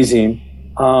out amazing.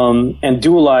 And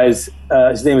Dualize,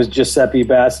 his name is Giuseppe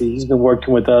Bassi. He's been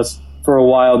working with us for a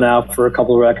while now, for a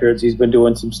couple of records. He's been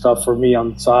doing some stuff for me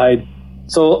on the side.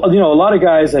 So, a lot of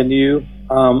guys I knew,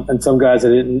 and some guys I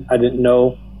didn't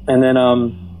know. And then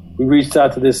we reached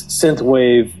out to this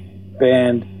synthwave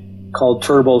band called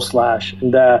Turbo Slash,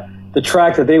 and the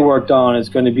track that they worked on is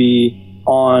going to be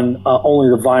on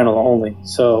only the vinyl only.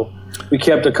 So we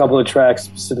kept a couple of tracks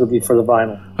specifically for the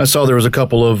vinyl. I saw there was a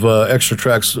couple of extra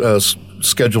tracks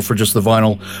scheduled for just the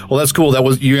vinyl. Well, that's cool.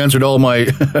 You answered all my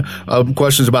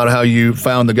questions about how you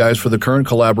found the guys for the current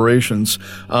collaborations.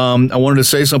 I wanted to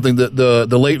say something that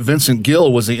the late Vincent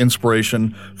Gill was the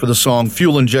inspiration for the song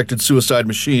Fuel Injected Suicide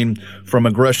Machine from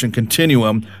Aggression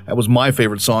Continuum. That was my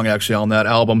favorite song actually on that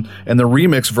album. And the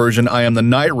remix version, I Am the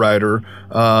Nightrider,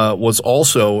 was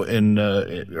also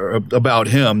about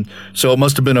him. So it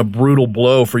must have been a brutal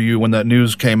blow for you when that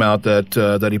news came out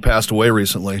that he passed away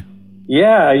recently.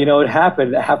 Yeah, it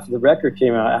happened after the record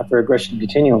came out, after Aggression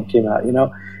Continuum came out.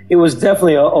 It was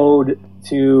definitely an ode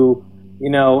to,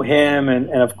 him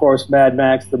and of course Mad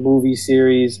Max, the movie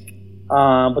series,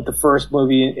 but the first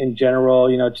movie in general,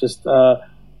 just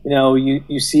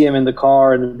you see him in the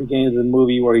car in the beginning of the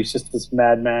movie where he's just this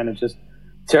madman and just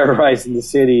terrorizing the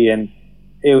city, and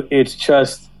it's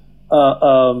just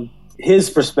his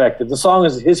perspective. The song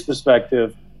is his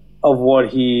perspective of what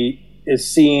he is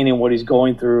seeing and what he's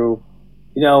going through.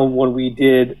 When we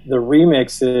did the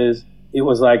remixes, it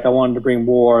was like I wanted to bring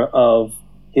more of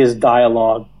his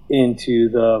dialogue into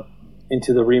the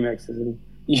remixes, and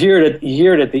you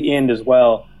hear it at the end as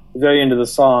well, the very end of the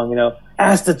song.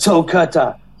 Ask the toe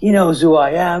cutter, he knows who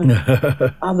I am.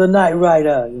 I'm the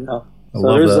Nightrider.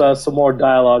 So there's some more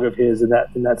dialogue of his in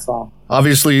that song.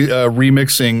 Obviously,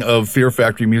 remixing of Fear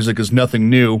Factory music is nothing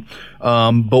new,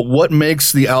 but what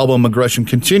makes the album Aggression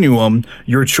Continuum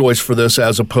your choice for this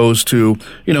as opposed to,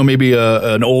 maybe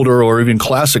an older or even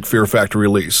classic Fear Factory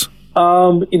release?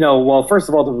 Well, first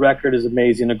of all, the record is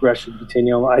amazing, Aggression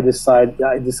Continuum. I decided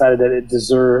that it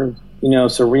deserved,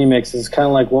 so remix is kind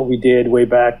of like what we did way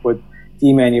back with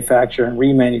Demanufacture and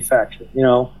Remanufacture.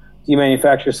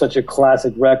 Demanufacture is such a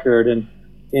classic record, and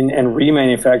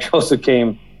Remanufacture also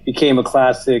became a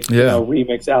classic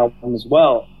remix album as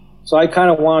well. So I kind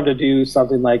of wanted to do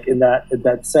something like in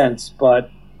that sense, but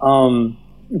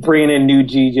bringing in new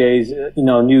DJs,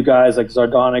 new guys like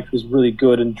Zardonic, who's really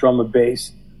good in drum and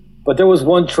bass. But there was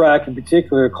one track in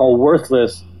particular called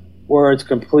Worthless, where it's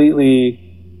completely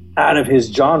out of his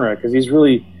genre, because he's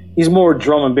more a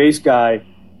drum and bass guy.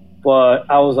 But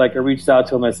I reached out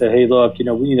to him. I said, "Hey, look, we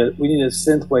need a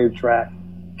synthwave track.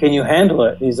 Can you handle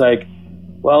it?" And he's like,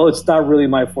 "Well, it's not really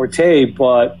my forte,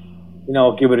 but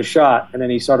I'll give it a shot." And then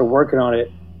he started working on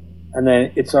it, and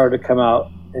then it started to come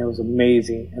out, and it was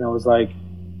amazing. And I was like,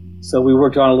 so we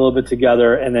worked on it a little bit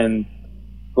together, and then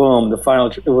boom,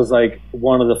 it was like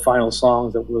one of the final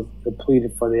songs that was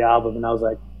completed for the album, and I was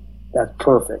like, that's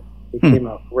perfect. It came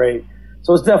out great.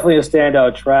 So it's definitely a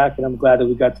standout track, and I'm glad that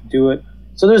we got to do it.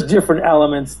 So there's different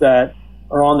elements that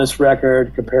are on this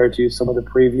record compared to some of the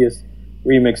previous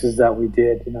remixes that we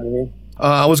did. You know what I mean?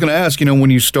 I was going to ask,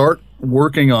 when you start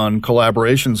working on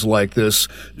collaborations like this,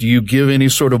 do you give any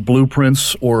sort of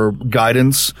blueprints or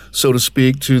guidance, so to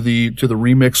speak, to the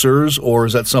remixers, or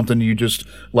is that something you just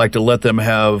like to let them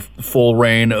have full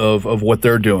reign of what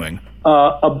they're doing?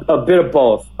 A bit of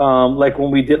both. Like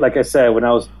when we did, like I said, when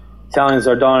I was telling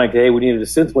Zardonic, hey, we needed a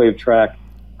synthwave track,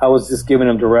 I was just giving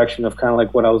him direction of kind of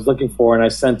like what I was looking for, and I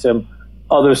sent him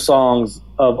other songs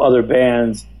of other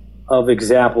bands of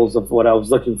examples of what I was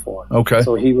looking for. Okay.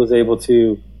 So he was able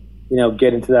to,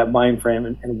 get into that mind frame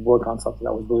and work on something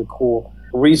that was really cool.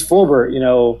 Reese Fulbert,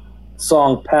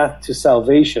 song Path to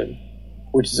Salvation,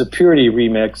 which is a Purity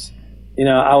remix,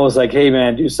 I was like, hey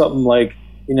man, do something like,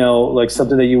 like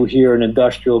something that you would hear in an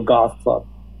industrial goth club.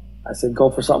 I said, go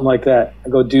for something like that. I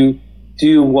go, do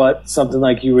something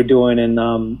like you were doing in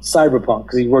Cyberpunk,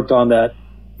 because he worked on that.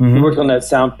 Mm-hmm. He worked on that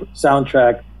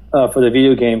soundtrack for the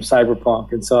video game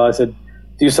Cyberpunk, and so I said,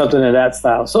 do something in that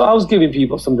style. So I was giving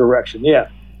people some direction. Yeah.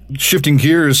 Shifting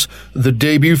gears, the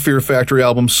debut Fear Factory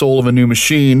album, Soul of a New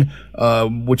Machine,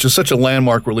 which is such a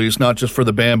landmark release, not just for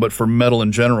the band, but for metal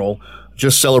in general,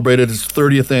 just celebrated its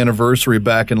 30th anniversary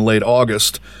back in late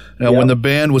August. Now, when the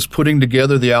band was putting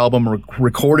together the album,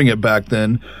 recording it back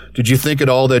then, did you think at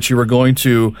all that you were going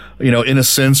to, in a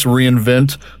sense,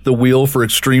 reinvent the wheel for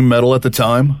extreme metal at the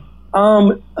time?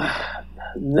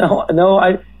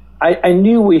 No. I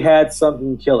knew we had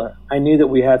something killer. I knew that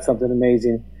we had something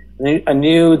amazing. I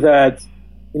knew that,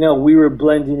 we were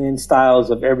blending in styles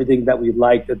of everything that we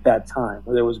liked at that time.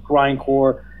 Whether it was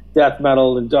grindcore, death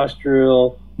metal,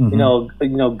 industrial,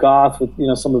 goth with,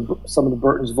 some of the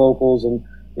Burton's vocals and,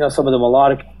 some of the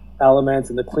melodic elements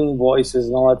and the clean voices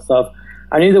and all that stuff.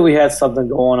 I knew that we had something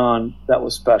going on that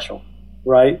was special,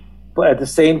 right? But at the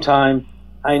same time,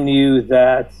 I knew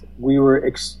that we were,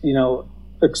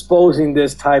 exposing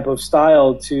this type of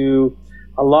style to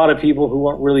a lot of people who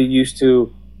weren't really used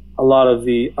to a lot of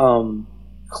the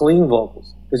clean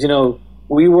vocals. Because,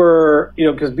 we were,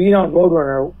 because being on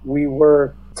Roadrunner, we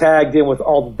were tagged in with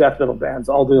all the death metal bands,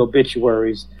 all the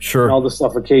Obituaries, sure, and all the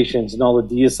Suffocations and all the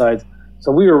Deicides.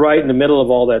 So we were right in the middle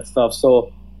of all that stuff.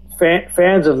 So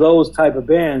fans of those type of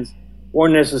bands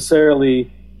weren't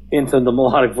necessarily into the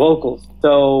melodic vocals.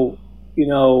 So,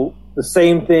 the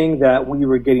same thing that we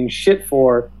were getting shit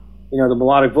for, the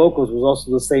melodic vocals, was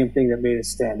also the same thing that made us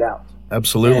stand out.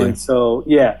 Absolutely. And so,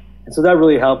 and so that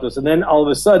really helped us. And then all of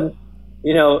a sudden,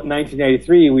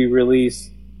 1983, we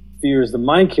released Fear is the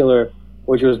Mind Killer,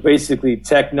 which was basically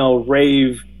techno,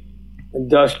 rave,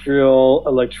 industrial,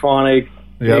 electronic,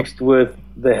 mixed with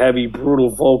the heavy,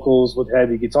 brutal vocals with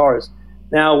heavy guitars.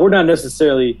 Now, we're not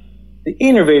necessarily the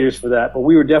innovators for that, but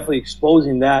we were definitely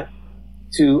exposing that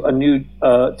to a new,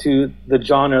 to the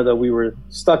genre that we were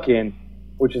stuck in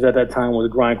which is at that time was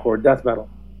grindcore death metal.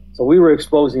 So we were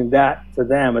exposing that to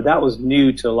them, and that was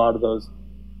new to a lot of those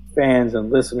fans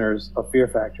and listeners of Fear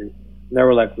Factory. And they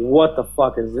were like, what the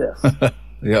fuck is this?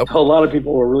 Yep. So a lot of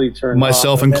people were really turned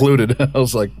Myself off. included. I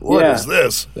was like, what is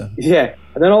this? Yeah.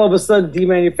 And then all of a sudden,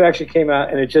 Demanufactured came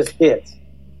out, and it just hit.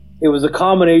 It was a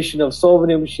combination of Soul of a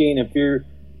New Machine and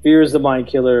Fear is the Mind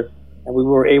Killer, and we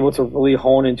were able to really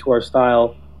hone into our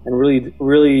style and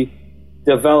really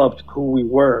developed who we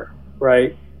were,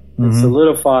 right? And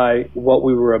solidify what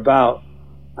we were about.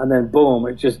 And then boom,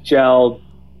 it just gelled,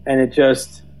 and it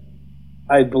just,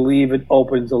 I believe it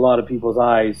opens a lot of people's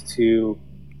eyes to,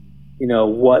 you know,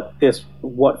 what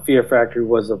Fear Factory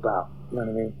was about. You know what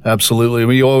I mean? Absolutely.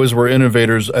 We always were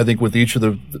innovators, I think, with each of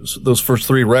those first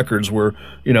 3 records where,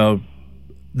 you know,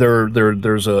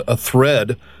 there's a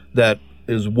thread that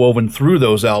is woven through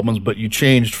those albums, but you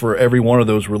changed for every one of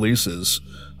those releases.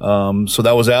 So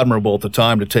that was admirable at the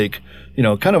time to take, you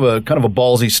know, kind of a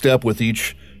ballsy step with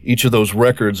each of those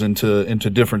records into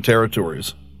different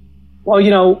territories. Well,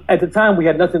 you know, at the time we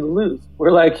had nothing to lose.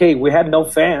 We're like, hey, we had no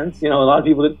fans. You know, a lot of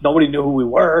people, nobody knew who we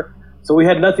were. So we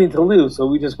had nothing to lose. So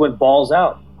we just went balls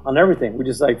out on everything. We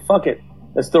just like, fuck it.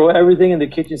 Let's throw everything in the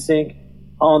kitchen sink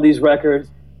on these records.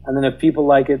 And then if people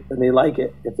like it, then they like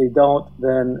it. If they don't,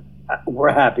 then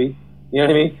we're happy. You know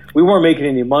what I mean? We weren't making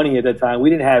any money at that time.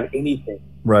 We didn't have anything.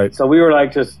 Right. So we were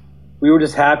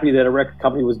just happy that a record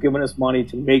company was giving us money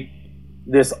to make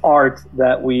this art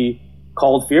that we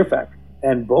called Fear Factory.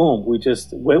 And boom, we just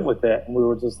went with it. And we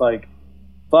were just like,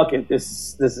 fuck it,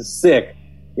 this is sick.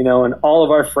 You know, and all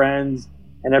of our friends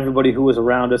and everybody who was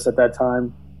around us at that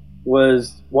time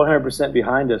was 100%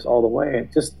 behind us all the way.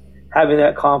 And just having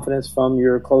that confidence from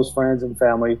your close friends and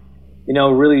family, you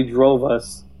know, really drove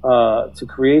us to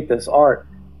create this art.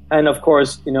 And of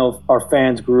course, you know, our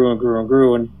fans grew and grew and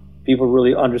grew, and people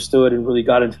really understood and really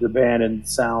got into the band and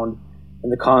sound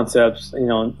and the concepts, you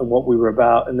know, and what we were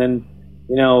about. And then,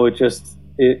 you know,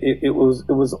 it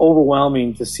was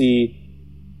overwhelming to see,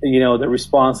 you know, the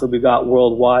response that we got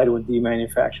worldwide when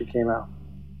Demanufactured came out.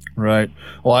 Right.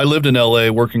 Well, I lived in LA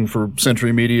working for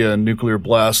Century Media and Nuclear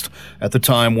Blast at the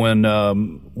time when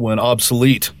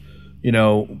Obsolete, you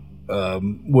know,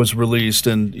 was released,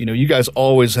 and you know, you guys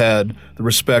always had the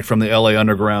respect from the LA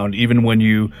underground. Even when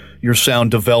your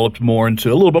sound developed more into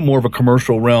a little bit more of a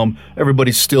commercial realm,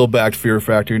 everybody still backed Fear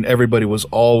Factory, and everybody was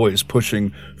always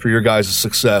pushing for your guys'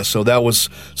 success. So that was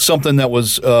something that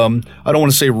was I don't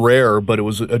want to say rare, but it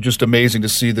was just amazing to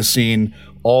see the scene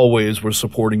always were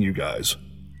supporting you guys.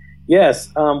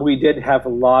 Yes, we did have a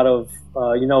lot of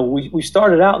you know, we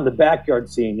started out in the backyard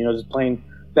scene, you know, just playing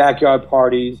backyard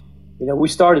parties. You know, we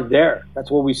started there. That's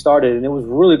where we started. And it was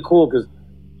really cool because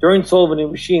during Soul of a New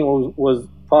Machine was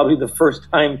probably the first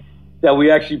time that we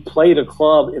actually played a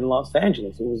club in Los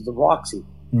Angeles. It was the Roxy.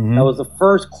 That was the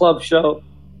first club show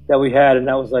that we had, and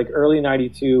that was like early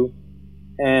 92.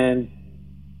 And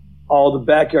all the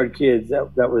backyard kids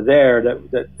that were there,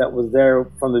 that was there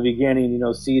from the beginning, you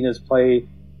know, seeing us play,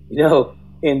 you know,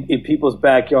 in people's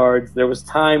backyards. There was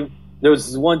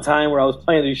this one time where I was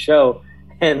playing this show,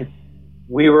 and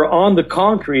we were on the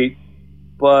concrete,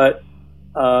 but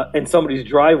in somebody's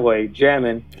driveway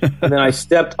jamming, and then I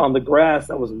stepped on the grass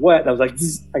that was wet. And I was like,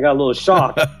 I got a little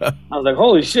shock. I was like,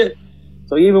 holy shit.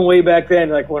 So even way back then,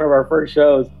 like one of our first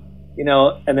shows, you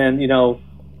know, and then, you know,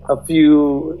 a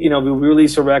few, you know, we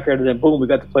released a record, and then boom, we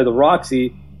got to play the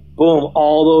Roxy. Boom,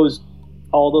 all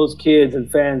those kids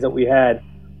and fans that we had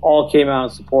all came out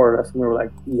and supported us, and we were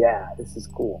like, yeah, this is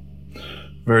cool.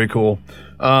 Very cool.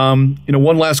 You know,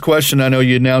 one last question. I know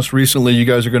you announced recently you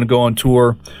guys are going to go on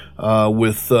tour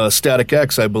with Static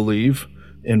X, I believe,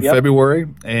 in February,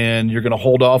 and you're going to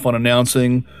hold off on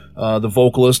announcing the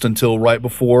vocalist until right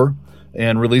before,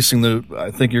 and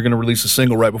I think you're going to release a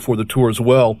single right before the tour as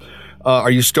well.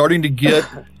 Are you starting to get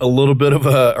a little bit of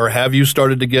or have you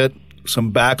started to get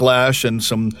some backlash and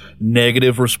some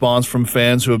negative response from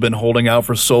fans who have been holding out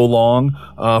for so long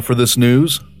for this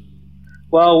news?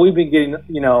 Well, we've been getting,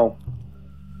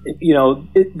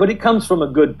 but it comes from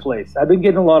a good place. I've been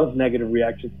getting a lot of negative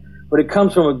reaction, but it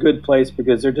comes from a good place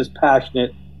because they're just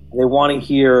passionate. And they want to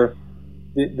hear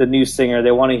the new singer.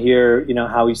 They want to hear, you know,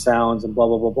 how he sounds and blah,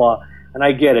 blah, blah, blah. And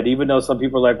I get it, even though some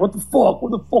people are like, what the fuck?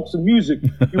 What the fuck's the music?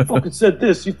 You fucking said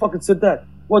this. You fucking said that.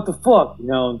 What the fuck? You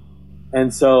know?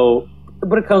 And so,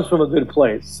 but it comes from a good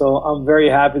place. So I'm very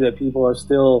happy that people are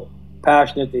still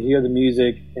passionate to hear the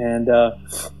music, and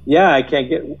I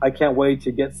can't wait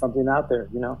to get something out there,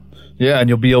 you know. Yeah, and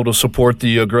you'll be able to support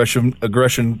the aggression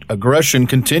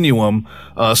continuum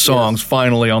songs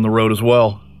finally on the road as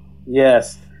well.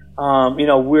 Yes, you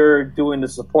know, we're doing the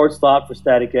support slot for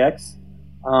Static X,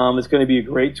 It's going to be a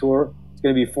great tour. It's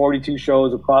going to be 42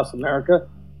 shows across America.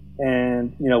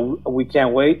 And, we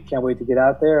can't wait. Can't wait to get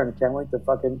out there, and can't wait to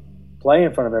fucking play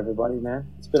in front of everybody, man.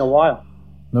 It's been a while.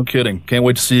 No kidding. Can't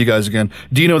wait to see you guys again.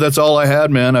 Dino, that's all I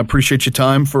had, man. I appreciate your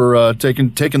time for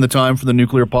taking the time for the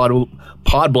Nuclear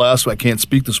Pod Blast. I can't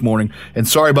speak this morning. And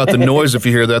sorry about the noise if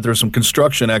you hear that. There's some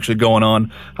construction actually going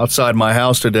on outside my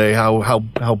house today.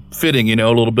 How fitting, a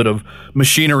little bit of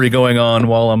machinery going on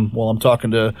while I'm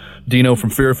talking to Dino from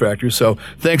Fear Factory. So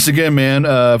thanks again, man,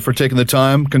 for taking the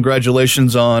time.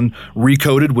 Congratulations on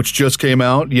Recoded, which just came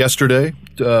out yesterday,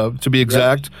 to be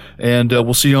exact. Yep. And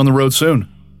we'll see you on the road soon.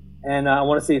 And I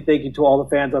want to say thank you to all the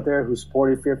fans out there who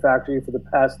supported Fear Factory for the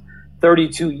past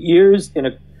 32 years.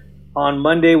 On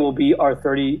Monday will be our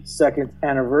 32nd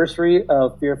anniversary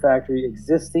of Fear Factory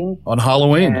existing. On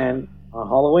Halloween. And on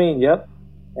Halloween, yep.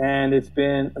 And it's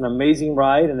been an amazing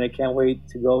ride, and I can't wait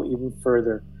to go even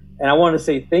further. And I want to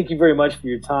say thank you very much for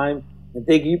your time, and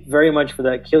thank you very much for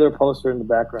that killer poster in the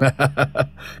background.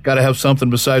 Got to have something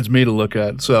besides me to look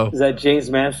at. So is that James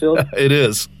Mansfield? It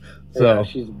is. So yeah,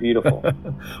 she's beautiful.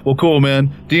 Well, cool,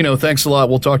 man. Dino, thanks a lot.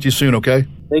 We'll talk to you soon, okay?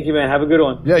 Thank you, man. Have a good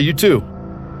one. Yeah, you too.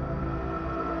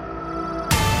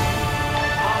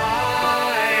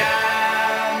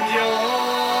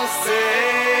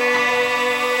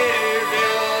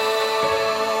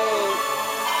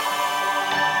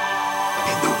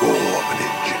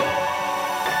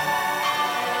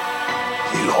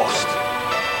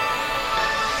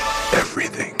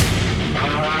 Everything.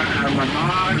 I am a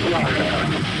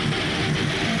Nightrider.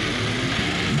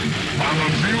 I'm a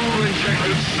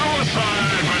fuel-injected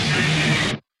suicide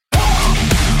machine.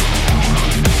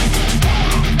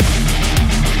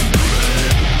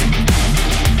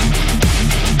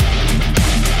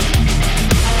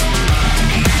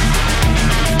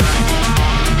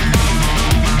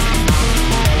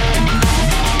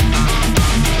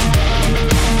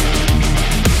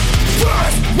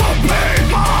 This will be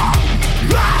my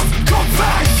last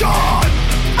confession.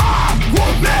 I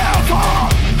will never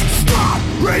stop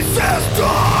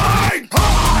resisting. I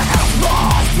have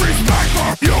lost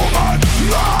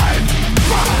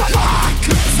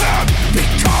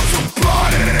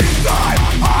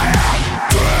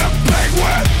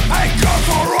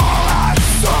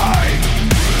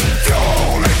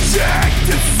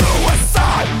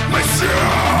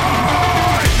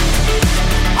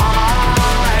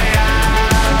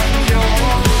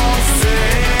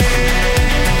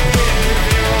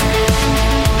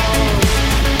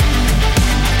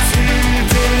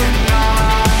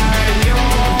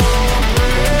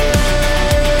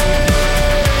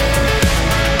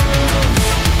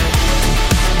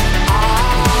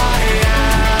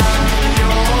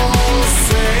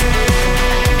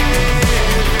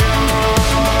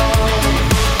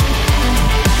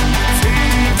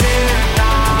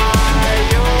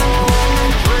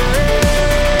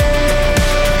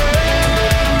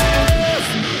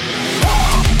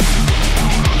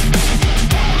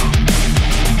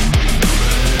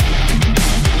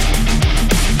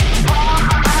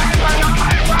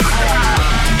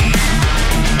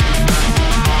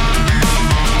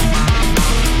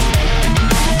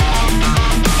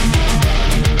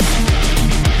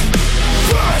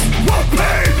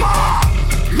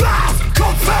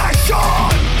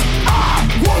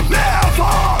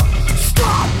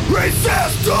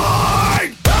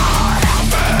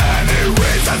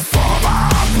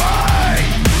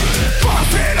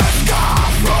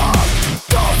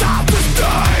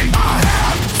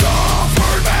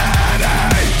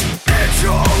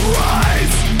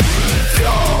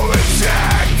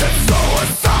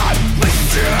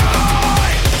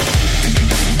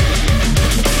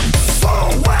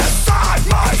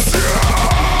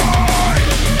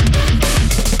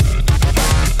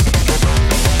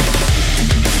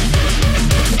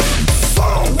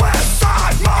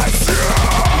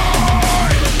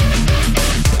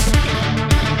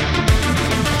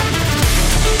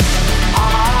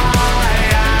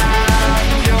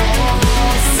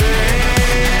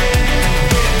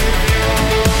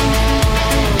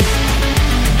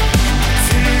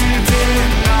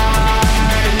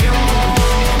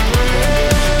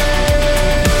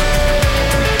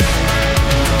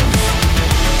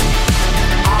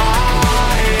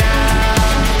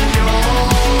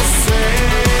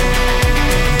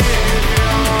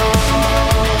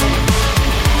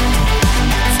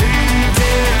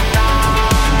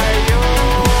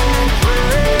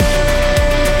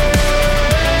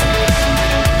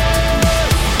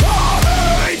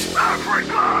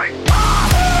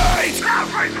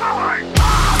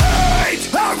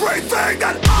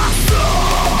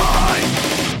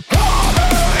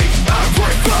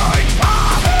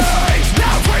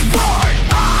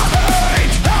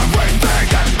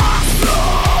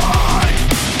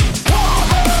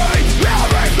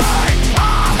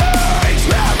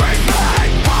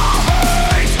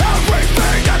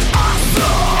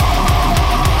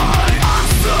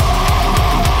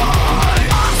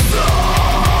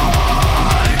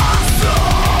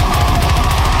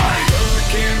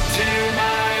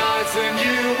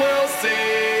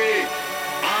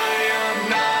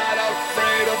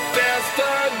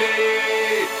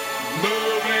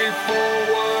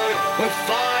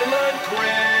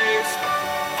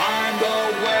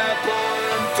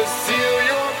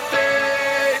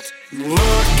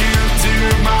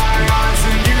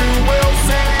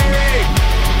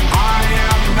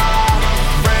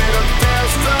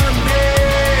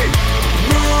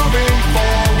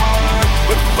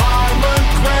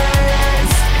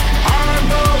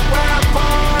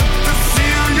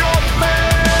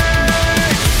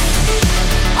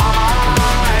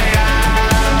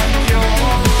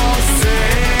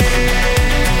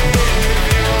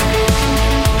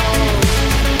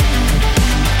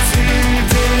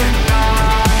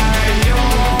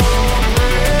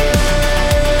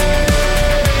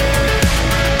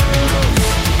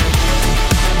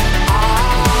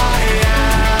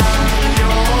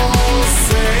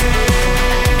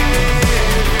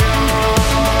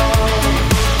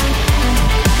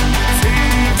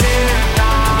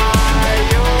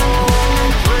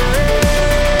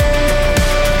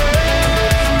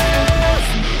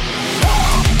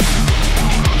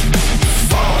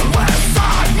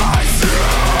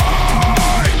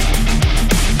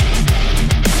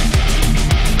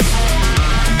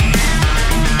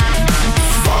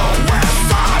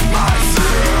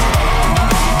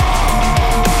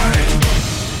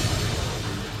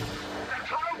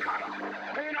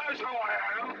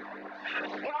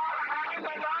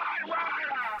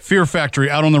Fear Factory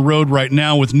out on the road right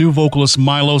now with new vocalist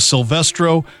Milo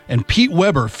Silvestro and Pete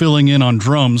Weber filling in on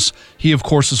drums. He, of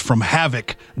course, is from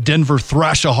Havoc, Denver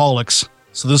Thrashaholics.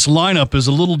 So this lineup is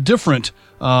a little different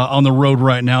on the road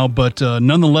right now, but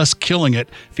nonetheless killing it.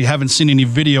 If you haven't seen any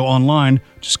video online,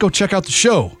 just go check out the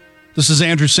show. This is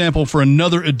Andrew Sample for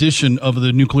another edition of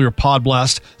the Nuclear Pod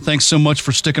Blast. Thanks so much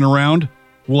for sticking around.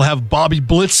 We'll have Bobby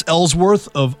Blitz Ellsworth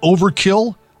of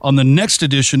Overkill on the next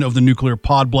edition of the Nuclear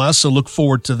Pod Blast, so look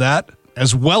forward to that,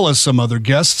 as well as some other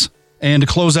guests. And to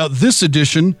close out this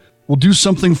edition, we'll do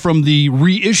something from the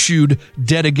reissued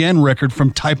Dead Again record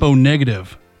from Typo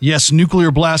Negative. Yes,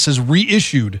 Nuclear Blast has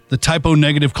reissued the Typo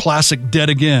Negative classic Dead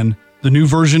Again. The new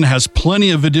version has plenty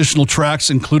of additional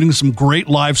tracks, including some great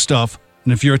live stuff.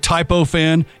 And if you're a Typo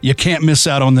fan, you can't miss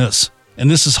out on this. And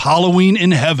this is Halloween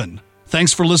in Heaven.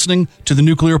 Thanks for listening to the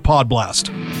Nuclear Pod Blast.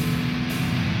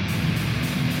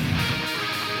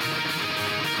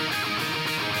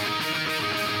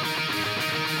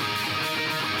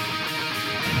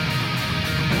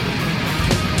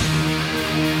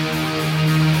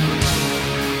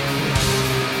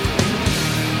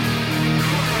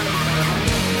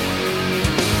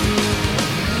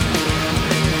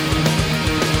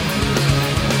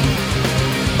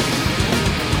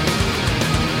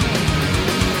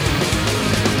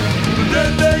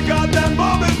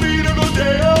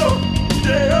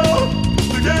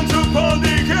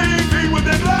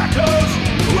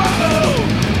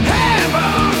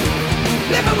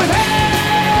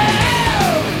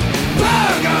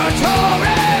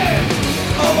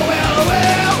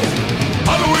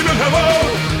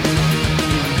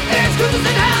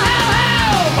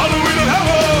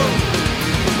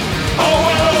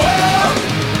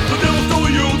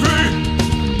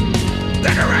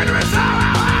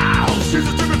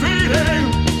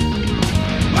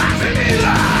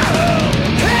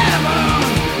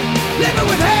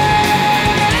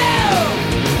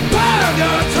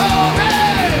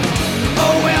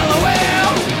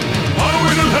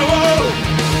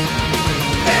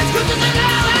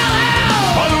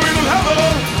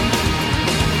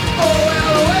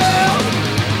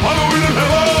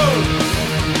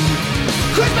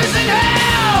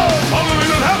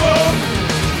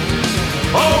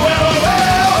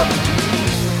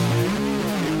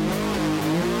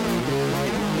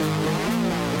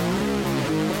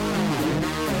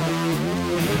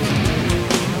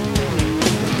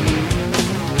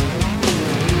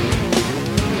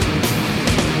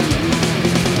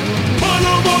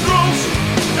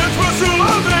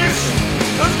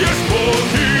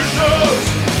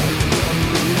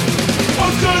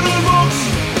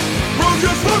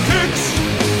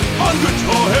 On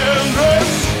guitar